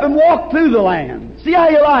 Get up and walk through the land. See how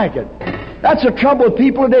you like it. That's the trouble with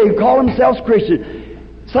people today who call themselves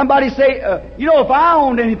Christian. Somebody say, if I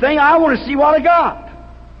owned anything, I want to see what I got.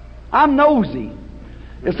 I'm nosy.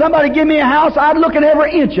 If somebody give me a house, I'd look at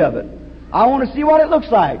every inch of it. I want to see what it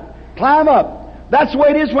looks like. Climb up. That's the way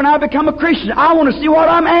it is when I become a Christian. I want to see what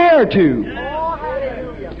I'm heir to. Oh,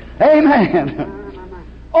 hallelujah. Amen.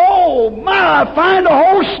 Oh, my, I find a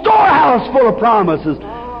whole storehouse full of promises.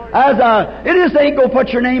 It just ain't go put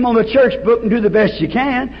your name on the church book and do the best you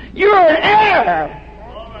can. You're an heir.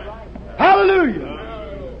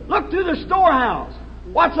 Hallelujah. Look through the storehouse.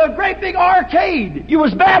 What's a great big arcade? You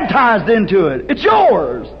was baptized into it. It's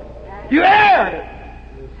yours. You heired it.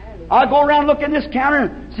 I'll go around, look in this counter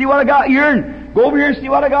and see what I got here, and go over here and see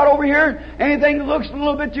what I got over here. Anything that looks a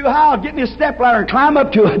little bit too high, I'll get me a step ladder and climb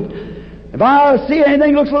up to it. If I see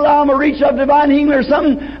anything that looks a little high, I'm going to reach up to divine healing or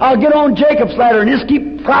something, I'll get on Jacob's ladder and just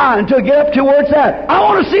keep prying until I get up to where it's at. I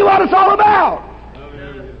want to see what it's all about.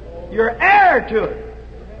 You're heir to it.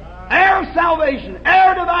 Heir of salvation,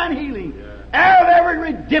 heir of divine healing, heir of every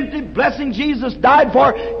redemptive blessing Jesus died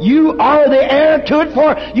for. You are the heir to it,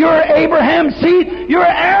 for you're Abraham's seed. You're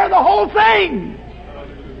heir of the whole thing.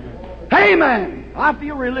 Amen. I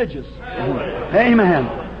feel religious. Amen.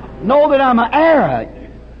 Know that I'm an heir.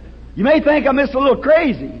 You may think I'm just a little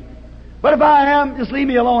crazy, but if I am, just leave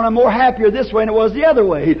me alone. I'm more happier this way than it was the other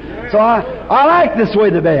way. So I like this way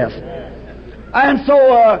the best. And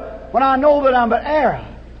so when I know that I'm an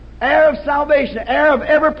heir of salvation, heir of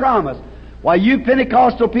every promise. Why, you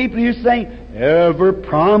Pentecostal people, you sing, every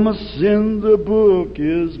promise in the book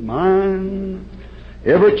is mine.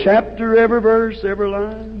 Every chapter, every verse, every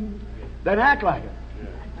line. Then act like it.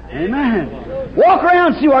 Amen. Walk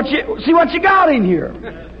around, see what you got in here.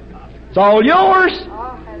 It's all yours.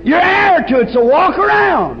 You're heir to it, so walk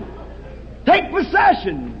around. Take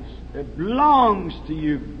possessions. It belongs to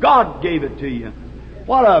you. God gave it to you.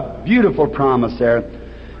 What a beautiful promise there.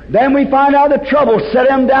 Then we find out the trouble set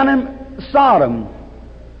him down in Sodom.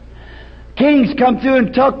 Kings come through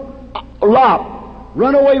and took Lot,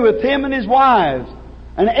 run away with him and his wives.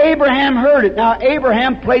 And Abraham heard it. Now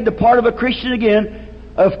Abraham played the part of a Christian again,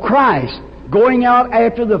 of Christ, going out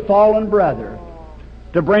after the fallen brother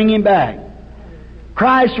to bring him back.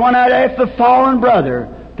 Christ went out after the fallen brother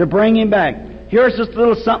to bring him back. Here's just a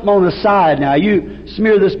little something on the side now. You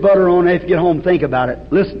smear this butter on it if you get home, think about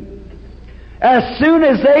it. Listen. As soon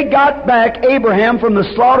as they got back Abraham from the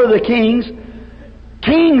slaughter of the kings,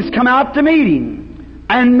 kings come out to meet him.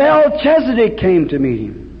 And Melchizedek came to meet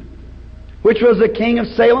him, which was the king of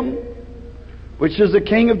Salem, which is the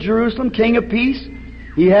king of Jerusalem, king of peace.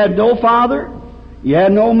 He had no father. He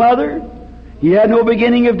had no mother. He had no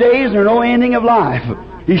beginning of days nor no ending of life.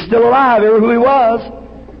 He's still alive, ever who he was.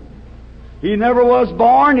 He never was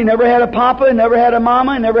born. He never had a papa. He never had a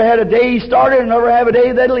mama. He never had a day he started and never have a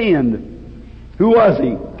day that'll end. Who was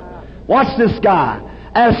he? Watch this guy.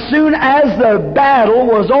 As soon as the battle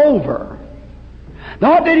was over,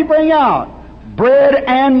 now what did he bring out? Bread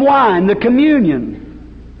and wine, the communion.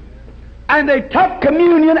 And they took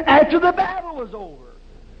communion after the battle was over.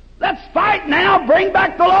 Let's fight now. Bring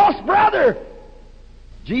back the lost brother.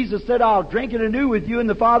 Jesus said, I'll drink it anew with you in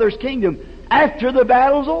the Father's kingdom after the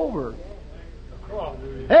battle's over.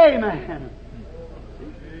 Amen.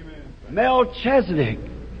 Melchizedek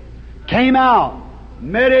came out,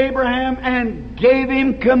 met Abraham, and gave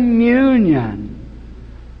him communion.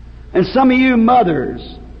 And some of you mothers,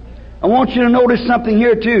 I want you to notice something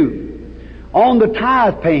here too. On the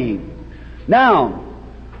tithe paying. Now,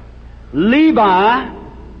 Levi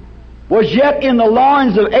was yet in the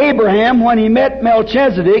loins of Abraham when he met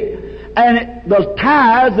Melchizedek, and the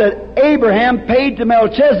tithes that Abraham paid to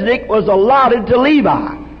Melchizedek was allotted to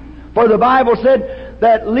Levi. For the Bible said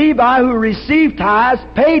that Levi, who received tithes,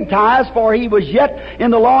 paid tithes, for he was yet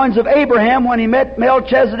in the loins of Abraham when he met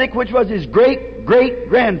Melchizedek, which was his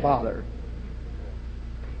great-great-grandfather.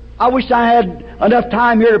 I wish I had enough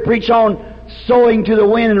time here to preach on sowing to the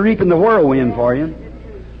wind and reaping the whirlwind for you.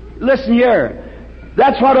 Listen here.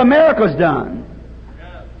 That's what America's done.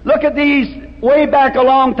 Look at these way back a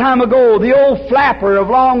long time ago. The old flapper of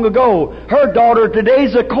long ago. Her daughter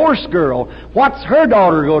today's a course girl. What's her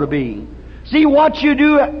daughter going to be? See, what you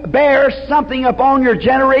do bears something upon your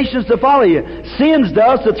generations to follow you. Sins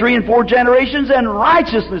does to 3 and 4 generations, and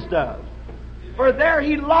righteousness does. For there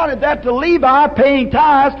he allotted that to Levi, paying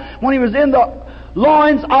tithes when he was in the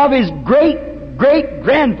loins of his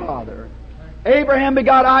great-great-grandfather. Abraham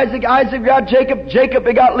begot Isaac, Isaac begot Jacob, Jacob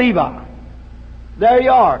begot Levi. There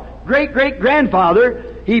you are.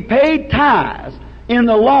 Great-great-grandfather, he paid tithes in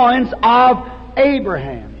the loins of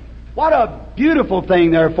Abraham. What a beautiful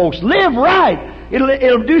thing there, folks. Live right.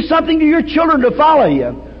 It'll do something to your children to follow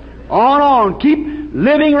you. On. Keep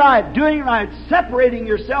living right, doing right, separating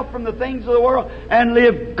yourself from the things of the world, and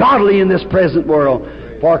live godly in this present world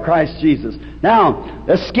for Christ Jesus. Now,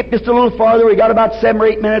 let's skip just a little farther. We got about 7 or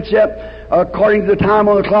 8 minutes yet, according to the time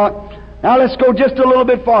on the clock. Now let's go just a little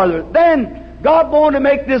bit farther. Then, God wanted to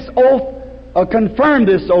make this oath, confirm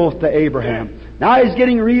this oath to Abraham. Now he's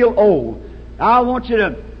getting real old. Now I want you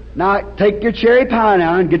to, now take your cherry pie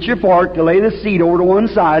now and get your fork to lay the seed over to one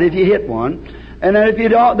side if you hit one. And then if you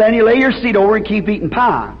don't, then you lay your seed over and keep eating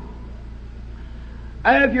pie.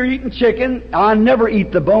 And if you're eating chicken, I never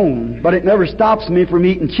eat the bone, but it never stops me from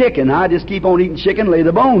eating chicken. I just keep on eating chicken, lay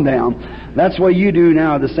the bone down. That's what you do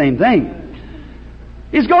now, the same thing.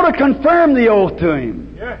 He's going to confirm the oath to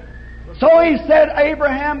him. Yeah. So he said,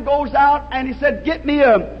 Abraham goes out and he said, get me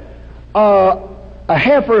a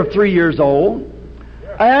heifer of 3 years old,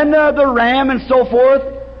 and the ram and so forth,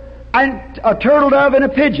 and a turtle dove and a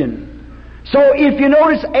pigeon. So if you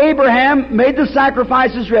notice, Abraham made the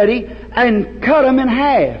sacrifices ready and cut them in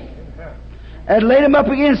half and laid them up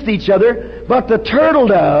against each other, but the turtle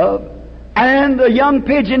dove and the young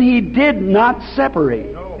pigeon he did not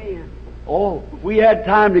separate. Oh, we had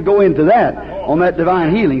time to go into that on that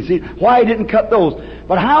divine healing. See, why he didn't cut those.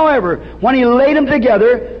 But however, when he laid them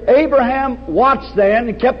together, Abraham watched then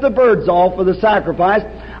and kept the birds off for the sacrifice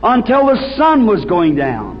until the sun was going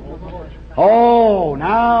down. Oh,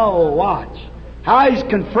 now watch how he's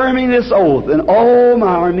confirming this oath. And oh,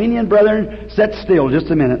 my Armenian brethren, sit still just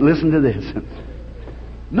a minute. Listen to this.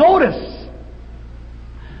 Notice,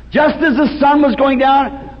 just as the sun was going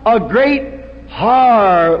down, a great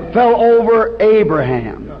horror fell over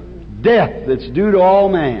Abraham. Death that's due to all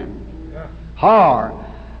man. Horror.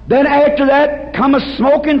 Then after that come a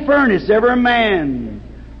smoking furnace, every man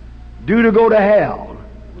due to go to hell.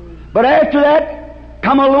 But after that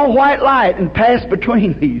come a little white light and pass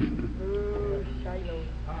between these.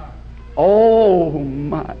 Oh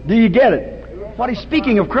my! Do you get it? What he's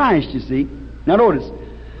speaking of Christ, you see. Now notice.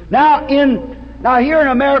 Now here in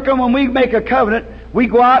America, when we make a covenant, we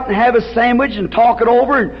go out and have a sandwich and talk it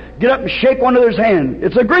over and get up and shake one another's hand.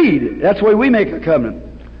 It's agreed. That's the way we make a covenant.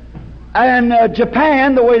 And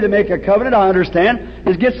Japan, the way they make a covenant, I understand,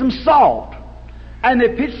 is get some salt. And they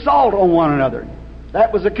pitch salt on one another.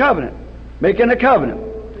 That was a covenant. Making a covenant.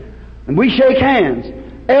 And we shake hands.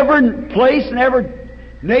 Every place and every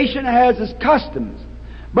nation has its customs.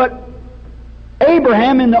 But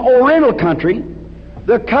Abraham in the Oriental country,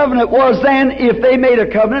 the covenant was then, if they made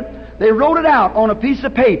a covenant, they wrote it out on a piece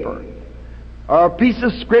of paper or a piece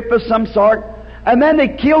of script of some sort, and then they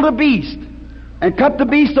killed a beast and cut the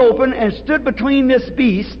beast open and stood between this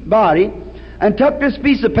beast body and took this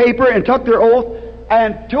piece of paper and took their oath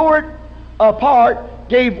and tore it apart,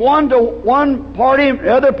 gave one to one party,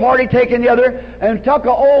 the other party taking the other, and took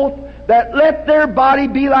an oath that let their body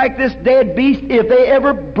be like this dead beast if they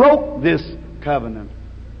ever broke this covenant.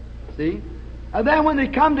 See? And then when they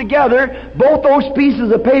come together, both those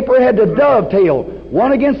pieces of paper had to dovetail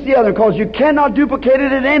one against the other, because you cannot duplicate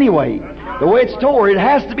it in any way. The way it's tore, it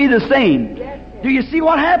has to be the same. Do you see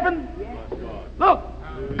what happened? Look,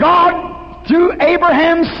 God, through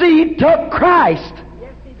Abraham's seed, took Christ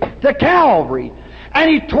to Calvary, and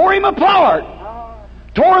He tore Him apart,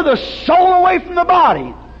 tore the soul away from the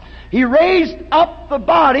body. He raised up the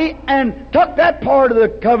body and took that part of the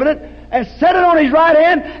covenant and set it on His right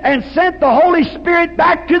hand and sent the Holy Spirit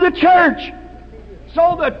back to the church.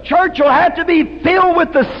 So the church will have to be filled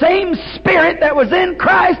with the same Spirit that was in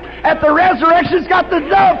Christ at the resurrection. It's got the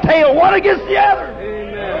dovetail one against the other.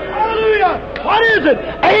 Amen. Hallelujah! What is it?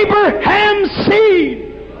 Abraham's seed.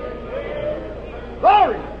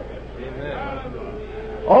 Glory.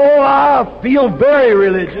 Amen. Oh, I feel very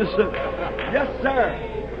religious. Yes, sir.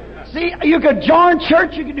 See, you could join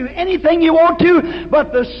church, you can do anything you want to,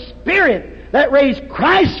 but the Spirit that raised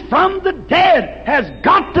Christ from the dead has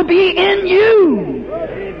got to be in you.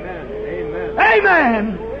 Amen.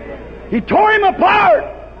 Amen. He tore Him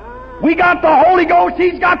apart. We got the Holy Ghost,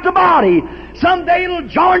 He's got the body. Someday it'll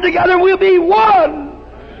join together, we'll be one.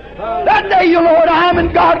 That day you'll know what I am,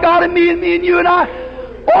 and God, God and me and you and I.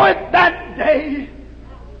 Oh, at that day,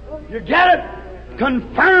 you get it?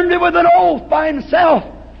 Confirmed it with an oath by Himself.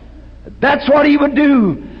 That's what He would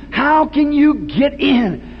do. How can you get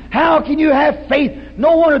in? How can you have faith?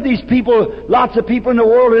 No wonder these people, lots of people in the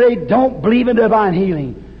world today, don't believe in divine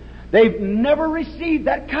healing. They've never received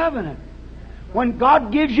that covenant. When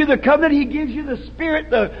God gives you the covenant, He gives you the Spirit,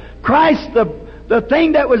 the Christ, the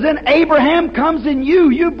thing that was in Abraham comes in you.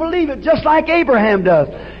 You believe it just like Abraham does.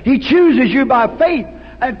 He chooses you by faith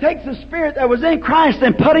and takes the Spirit that was in Christ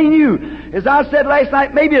and put in you. As I said last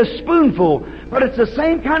night, maybe a spoonful, but it's the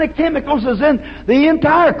same kind of chemicals as in the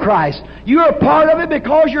entire Christ. You are part of it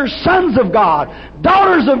because you're sons of God,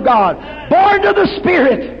 daughters of God, born to the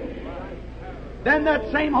Spirit. Then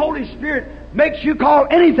that same Holy Spirit makes you call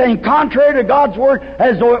anything contrary to God's Word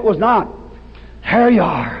as though it was not. There you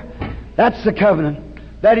are. That's the covenant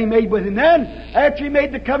that He made with him. Then, after He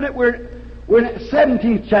made the covenant, we're in the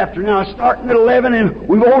 17th chapter now, starting at 11, and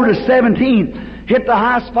we go over to 17. Hit the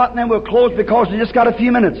high spot, and then we'll close because we just got a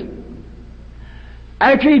few minutes.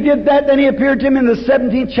 After He did that, then He appeared to him in the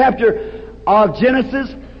 17th chapter of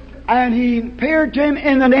Genesis, and He appeared to him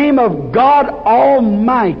in the name of God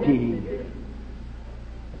Almighty.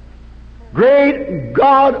 Great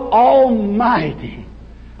God Almighty.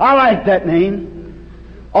 I like that name.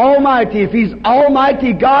 Almighty. If He's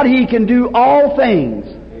Almighty God, He can do all things.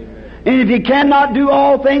 And if He cannot do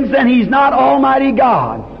all things, then He's not Almighty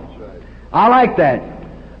God. I like that.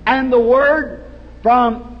 And the word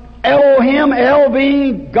from Elohim, El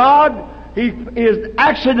being God, He is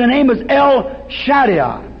actually, the name is El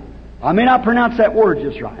Shaddai. I may not pronounce that word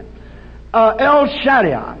just right. El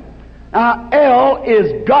Shaddai. Now, El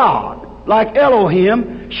is God, like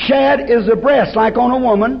Elohim. Shad is a breast, like on a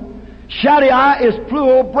woman. Shaddai is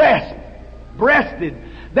plural breast, breasted.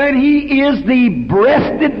 Then He is the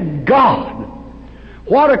breasted God.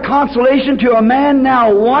 What a consolation to a man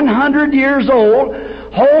now 100 years old,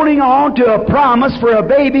 holding on to a promise for a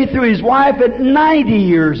baby through his wife at 90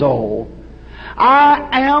 years old. I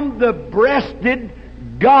am the breasted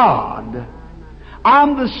God.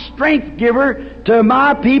 I'm the strength giver to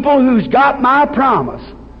my people who's got my promise.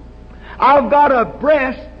 I've got a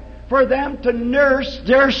breast for them to nurse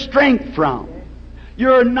their strength from.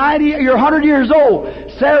 You're 100 years old.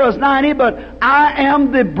 Sarah's 90, but I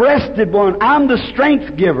am the breasted one. I'm the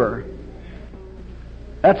strength giver.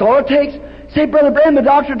 That's all it takes. Say, Brother Branham, the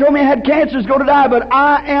doctor told me I had cancer, it's going to die, but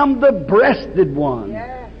I am the breasted one.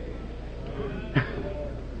 Yeah.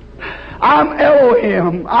 I'm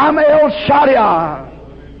Elohim. I'm El Shaddai.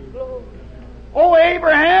 Oh,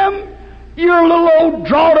 Abraham, you're a little old,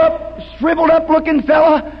 drawed up, shriveled up looking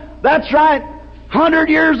fella. That's right. 100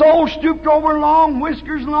 years old, stooped over, long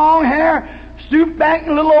whiskers, long hair, stooped back,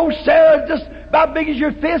 and little old Sarah just about big as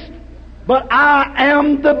your fist. But I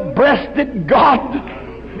am the breasted God.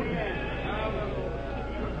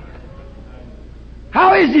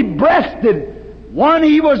 How is He breasted? One,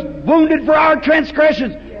 He was wounded for our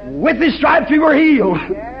transgressions. With His stripes we were healed.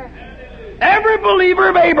 Every believer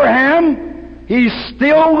of Abraham, he's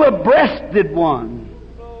still the breasted one.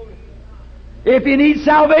 If he needs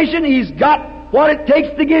salvation, he's got what it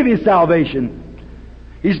takes to give you salvation.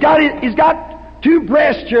 He's got two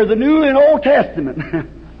breasts here, the New and Old Testament.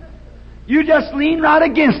 You just lean right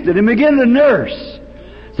against it and begin to nurse.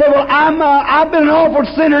 Say, well, I've been an awful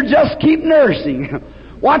sinner, just keep nursing.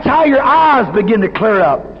 Watch how your eyes begin to clear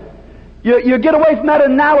up. You get away from that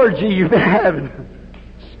analogy you've been having.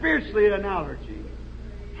 Spiritually, an analogy.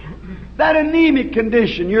 That anemic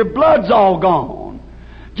condition, your blood's all gone.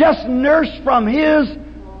 Just nurse from His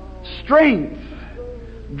strength.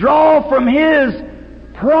 Draw from His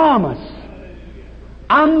promise.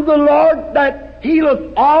 I'm the Lord that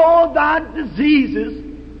healeth all thy diseases,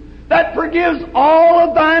 that forgives all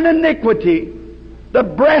of thine iniquity, the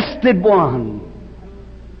breasted one.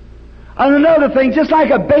 And another thing, just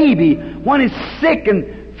like a baby, when it's sick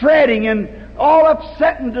and fretting and all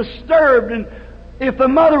upset and disturbed, and if the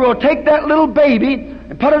mother will take that little baby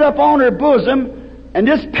and put it up on her bosom and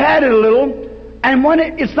just pat it a little, and when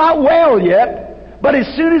it's not well yet, but as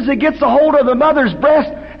soon as it gets a hold of the mother's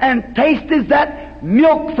breast and tastes that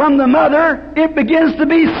milk from the mother, it begins to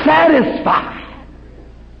be satisfied.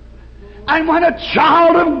 And when a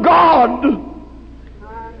child of God,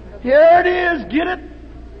 here it is, get it?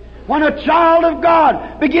 When a child of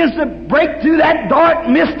God begins to break through that dark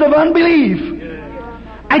mist of unbelief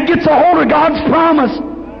and gets a hold of God's promise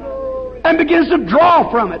and begins to draw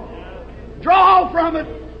from it. Draw from it.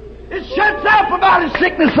 It shuts up about his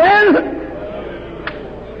sickness then.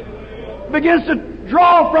 Begins to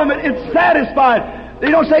draw from it. It's satisfied.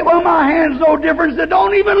 They don't say, well, my hand's no difference. They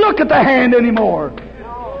don't even look at the hand anymore.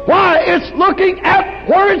 Why? It's looking at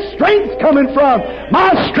where its strength's coming from.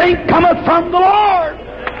 My strength cometh from the Lord.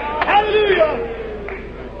 Hallelujah!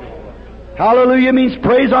 Hallelujah means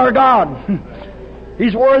praise our God.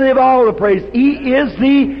 He's worthy of all the praise. He is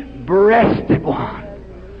the breasted one.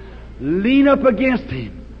 Lean up against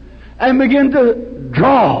Him and begin to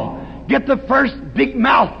draw. get the first big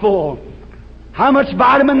mouthful. How much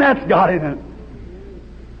vitamin that's got in it.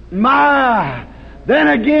 My, then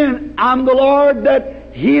again, I'm the Lord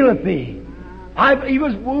that healeth thee. He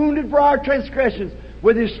was wounded for our transgressions.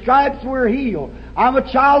 With His stripes we're healed. I'm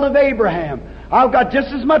a child of Abraham. I've got just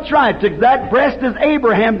as much right to that breast as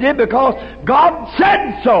Abraham did because God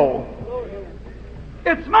said so.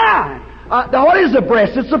 It's mine. What is a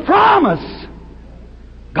breast? It's a promise.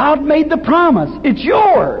 God made the promise. It's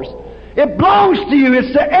yours. It belongs to you.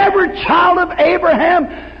 It's to every child of Abraham.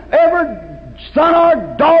 Every son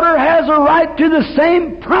or daughter has a right to the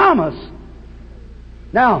same promise.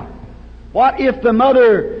 Now, what if the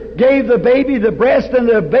mother gave the baby the breast and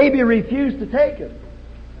the baby refused to take it?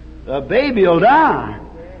 The baby will die.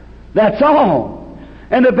 That's all.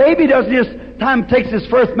 And the baby doesn't just time takes his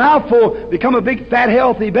first mouthful become a big fat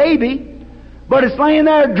healthy baby, but it's laying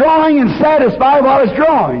there drawing and satisfied while it's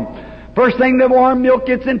drawing. First thing the warm milk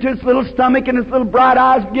gets into its little stomach and its little bright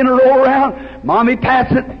eyes begin to roll around. Mommy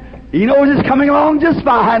pats it. He knows it's coming along just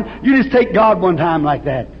fine. You just take God one time like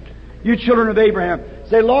that. You children of Abraham,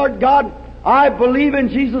 say, Lord God, I believe in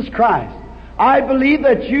Jesus Christ. I believe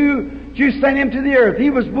that you sent Him to the earth. He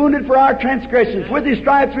was wounded for our transgressions. With His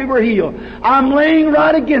stripes we were healed. I'm laying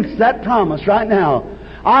right against that promise right now.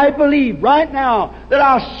 I believe right now that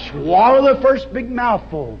I'll swallow the first big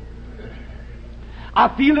mouthful.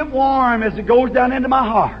 I feel it warm as it goes down into my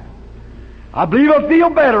heart. I believe I'll feel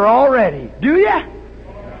better already. Do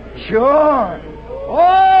you? Sure.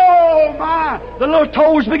 Oh my! The little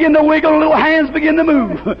toes begin to wiggle, the little hands begin to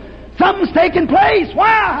move. Something's taking place.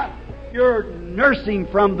 Why? You're nursing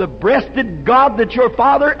from the breasted God that your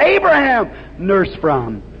father Abraham nursed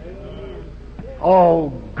from. Oh,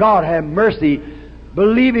 God have mercy.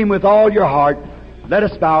 Believe Him with all your heart. Let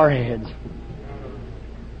us bow our heads.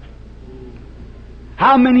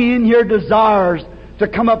 How many in here desires to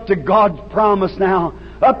come up to God's promise now?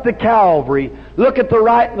 Up to Calvary. Look at the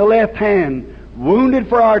right and the left hand. Wounded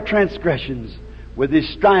for our transgressions. With His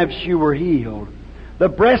stripes you were healed. The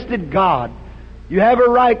breasted God. You have a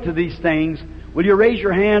right to these things. Will you raise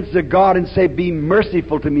your hands to God and say, be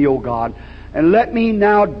merciful to me, O God, and let me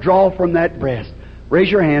now draw from that breast. Raise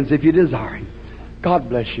your hands if you desire it. God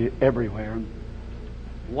bless you everywhere.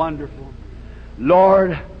 Wonderful.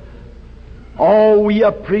 Lord, oh, we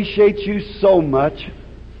appreciate You so much.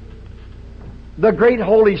 The great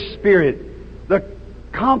Holy Spirit, the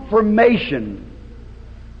confirmation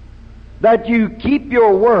that You keep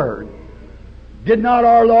Your word. Did not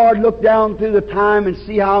our Lord look down through the time and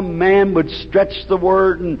see how man would stretch the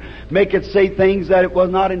Word and make it say things that it was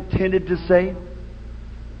not intended to say?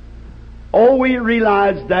 Oh, we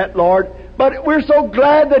realize that, Lord. But we're so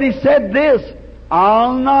glad that He said this,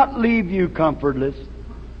 I'll not leave you comfortless.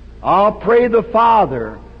 I'll pray the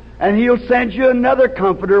Father, and He'll send you another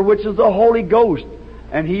Comforter, which is the Holy Ghost,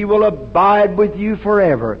 and He will abide with you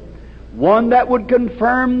forever. One that would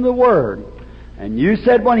confirm the Word. And You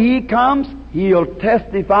said when He comes, He'll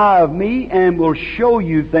testify of Me and will show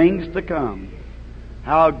you things to come.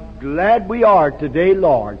 How glad we are today,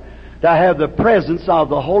 Lord, to have the presence of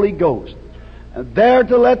the Holy Ghost. And there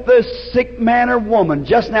to let the sick man or woman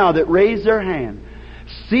just now that raised their hand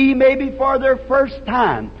see maybe for their first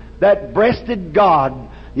time that breasted God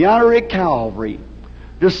yonder at Calvary.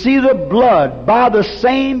 To see the blood, by the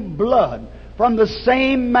same blood, from the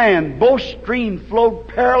same man, both streams flowed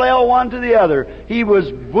parallel one to the other. He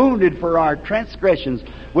was wounded for our transgressions.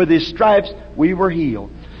 With His stripes we were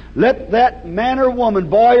healed. Let that man or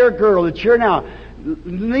woman, boy or girl, that you're now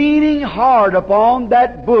leaning hard upon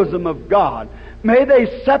that bosom of God, may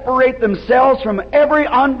they separate themselves from every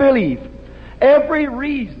unbelief, every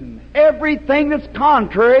reason, everything that's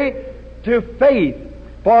contrary to faith.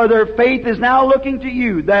 For their faith is now looking to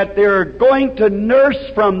You, that they're going to nurse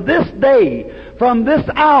from this day, from this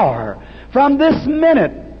hour, from this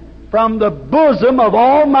minute, from the bosom of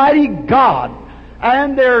Almighty God.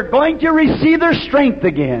 And they're going to receive their strength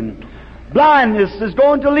again. Blindness is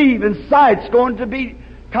going to leave and sight's going to be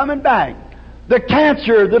coming back. The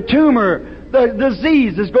cancer, the tumor, the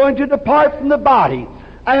disease is going to depart from the body.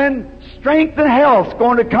 And strength and health is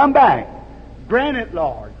going to come back. Grant it,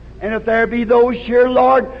 Lord. And if there be those here,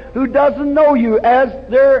 Lord, who doesn't know You as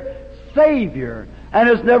their Savior and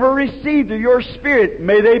has never received of Your Spirit,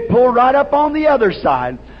 may they pull right up on the other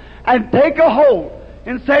side and take a hold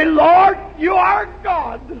and say, Lord, You are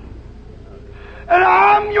God. And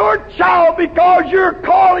I'm Your child because You're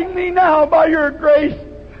calling me now by Your grace.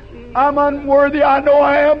 I'm unworthy, I know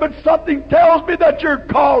I am, but something tells me that You're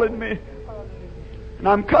calling me. And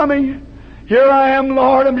I'm coming. Here I am,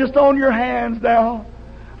 Lord. I'm just on Your hands now.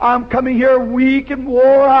 I'm coming here weak and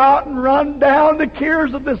wore out and run down. The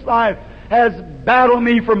cares of this life has battled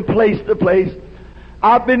me from place to place.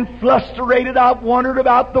 I've been frustrated. I've wondered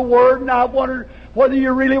about the Word, and I've wondered whether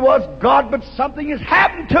you really was God, but something has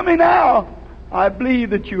happened to me now. I believe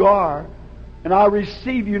that you are, and I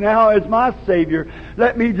receive you now as my Savior.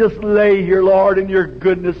 Let me just lay here, Lord, in your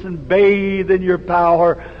goodness and bathe in your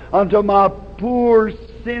power until my poor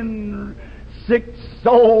sin-sick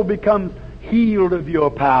soul becomes healed of your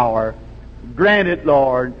power. Grant it,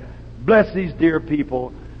 Lord. Bless these dear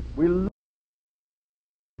people.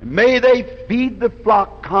 May they feed the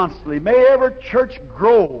flock constantly. May every church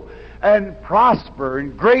grow and prosper,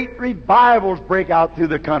 and great revivals break out through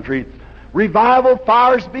the country. Revival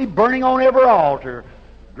fires be burning on every altar.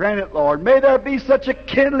 Grant it, Lord. May there be such a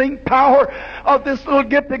kindling power of this little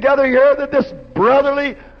get-together here that this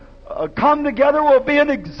brotherly come together will be an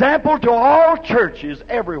example to all churches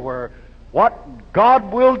everywhere. What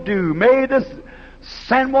God will do. May this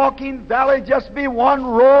San Joaquin Valley just be one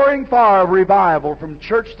roaring fire of revival from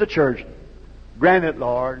church to church. Grant it,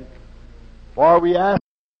 Lord. For we ask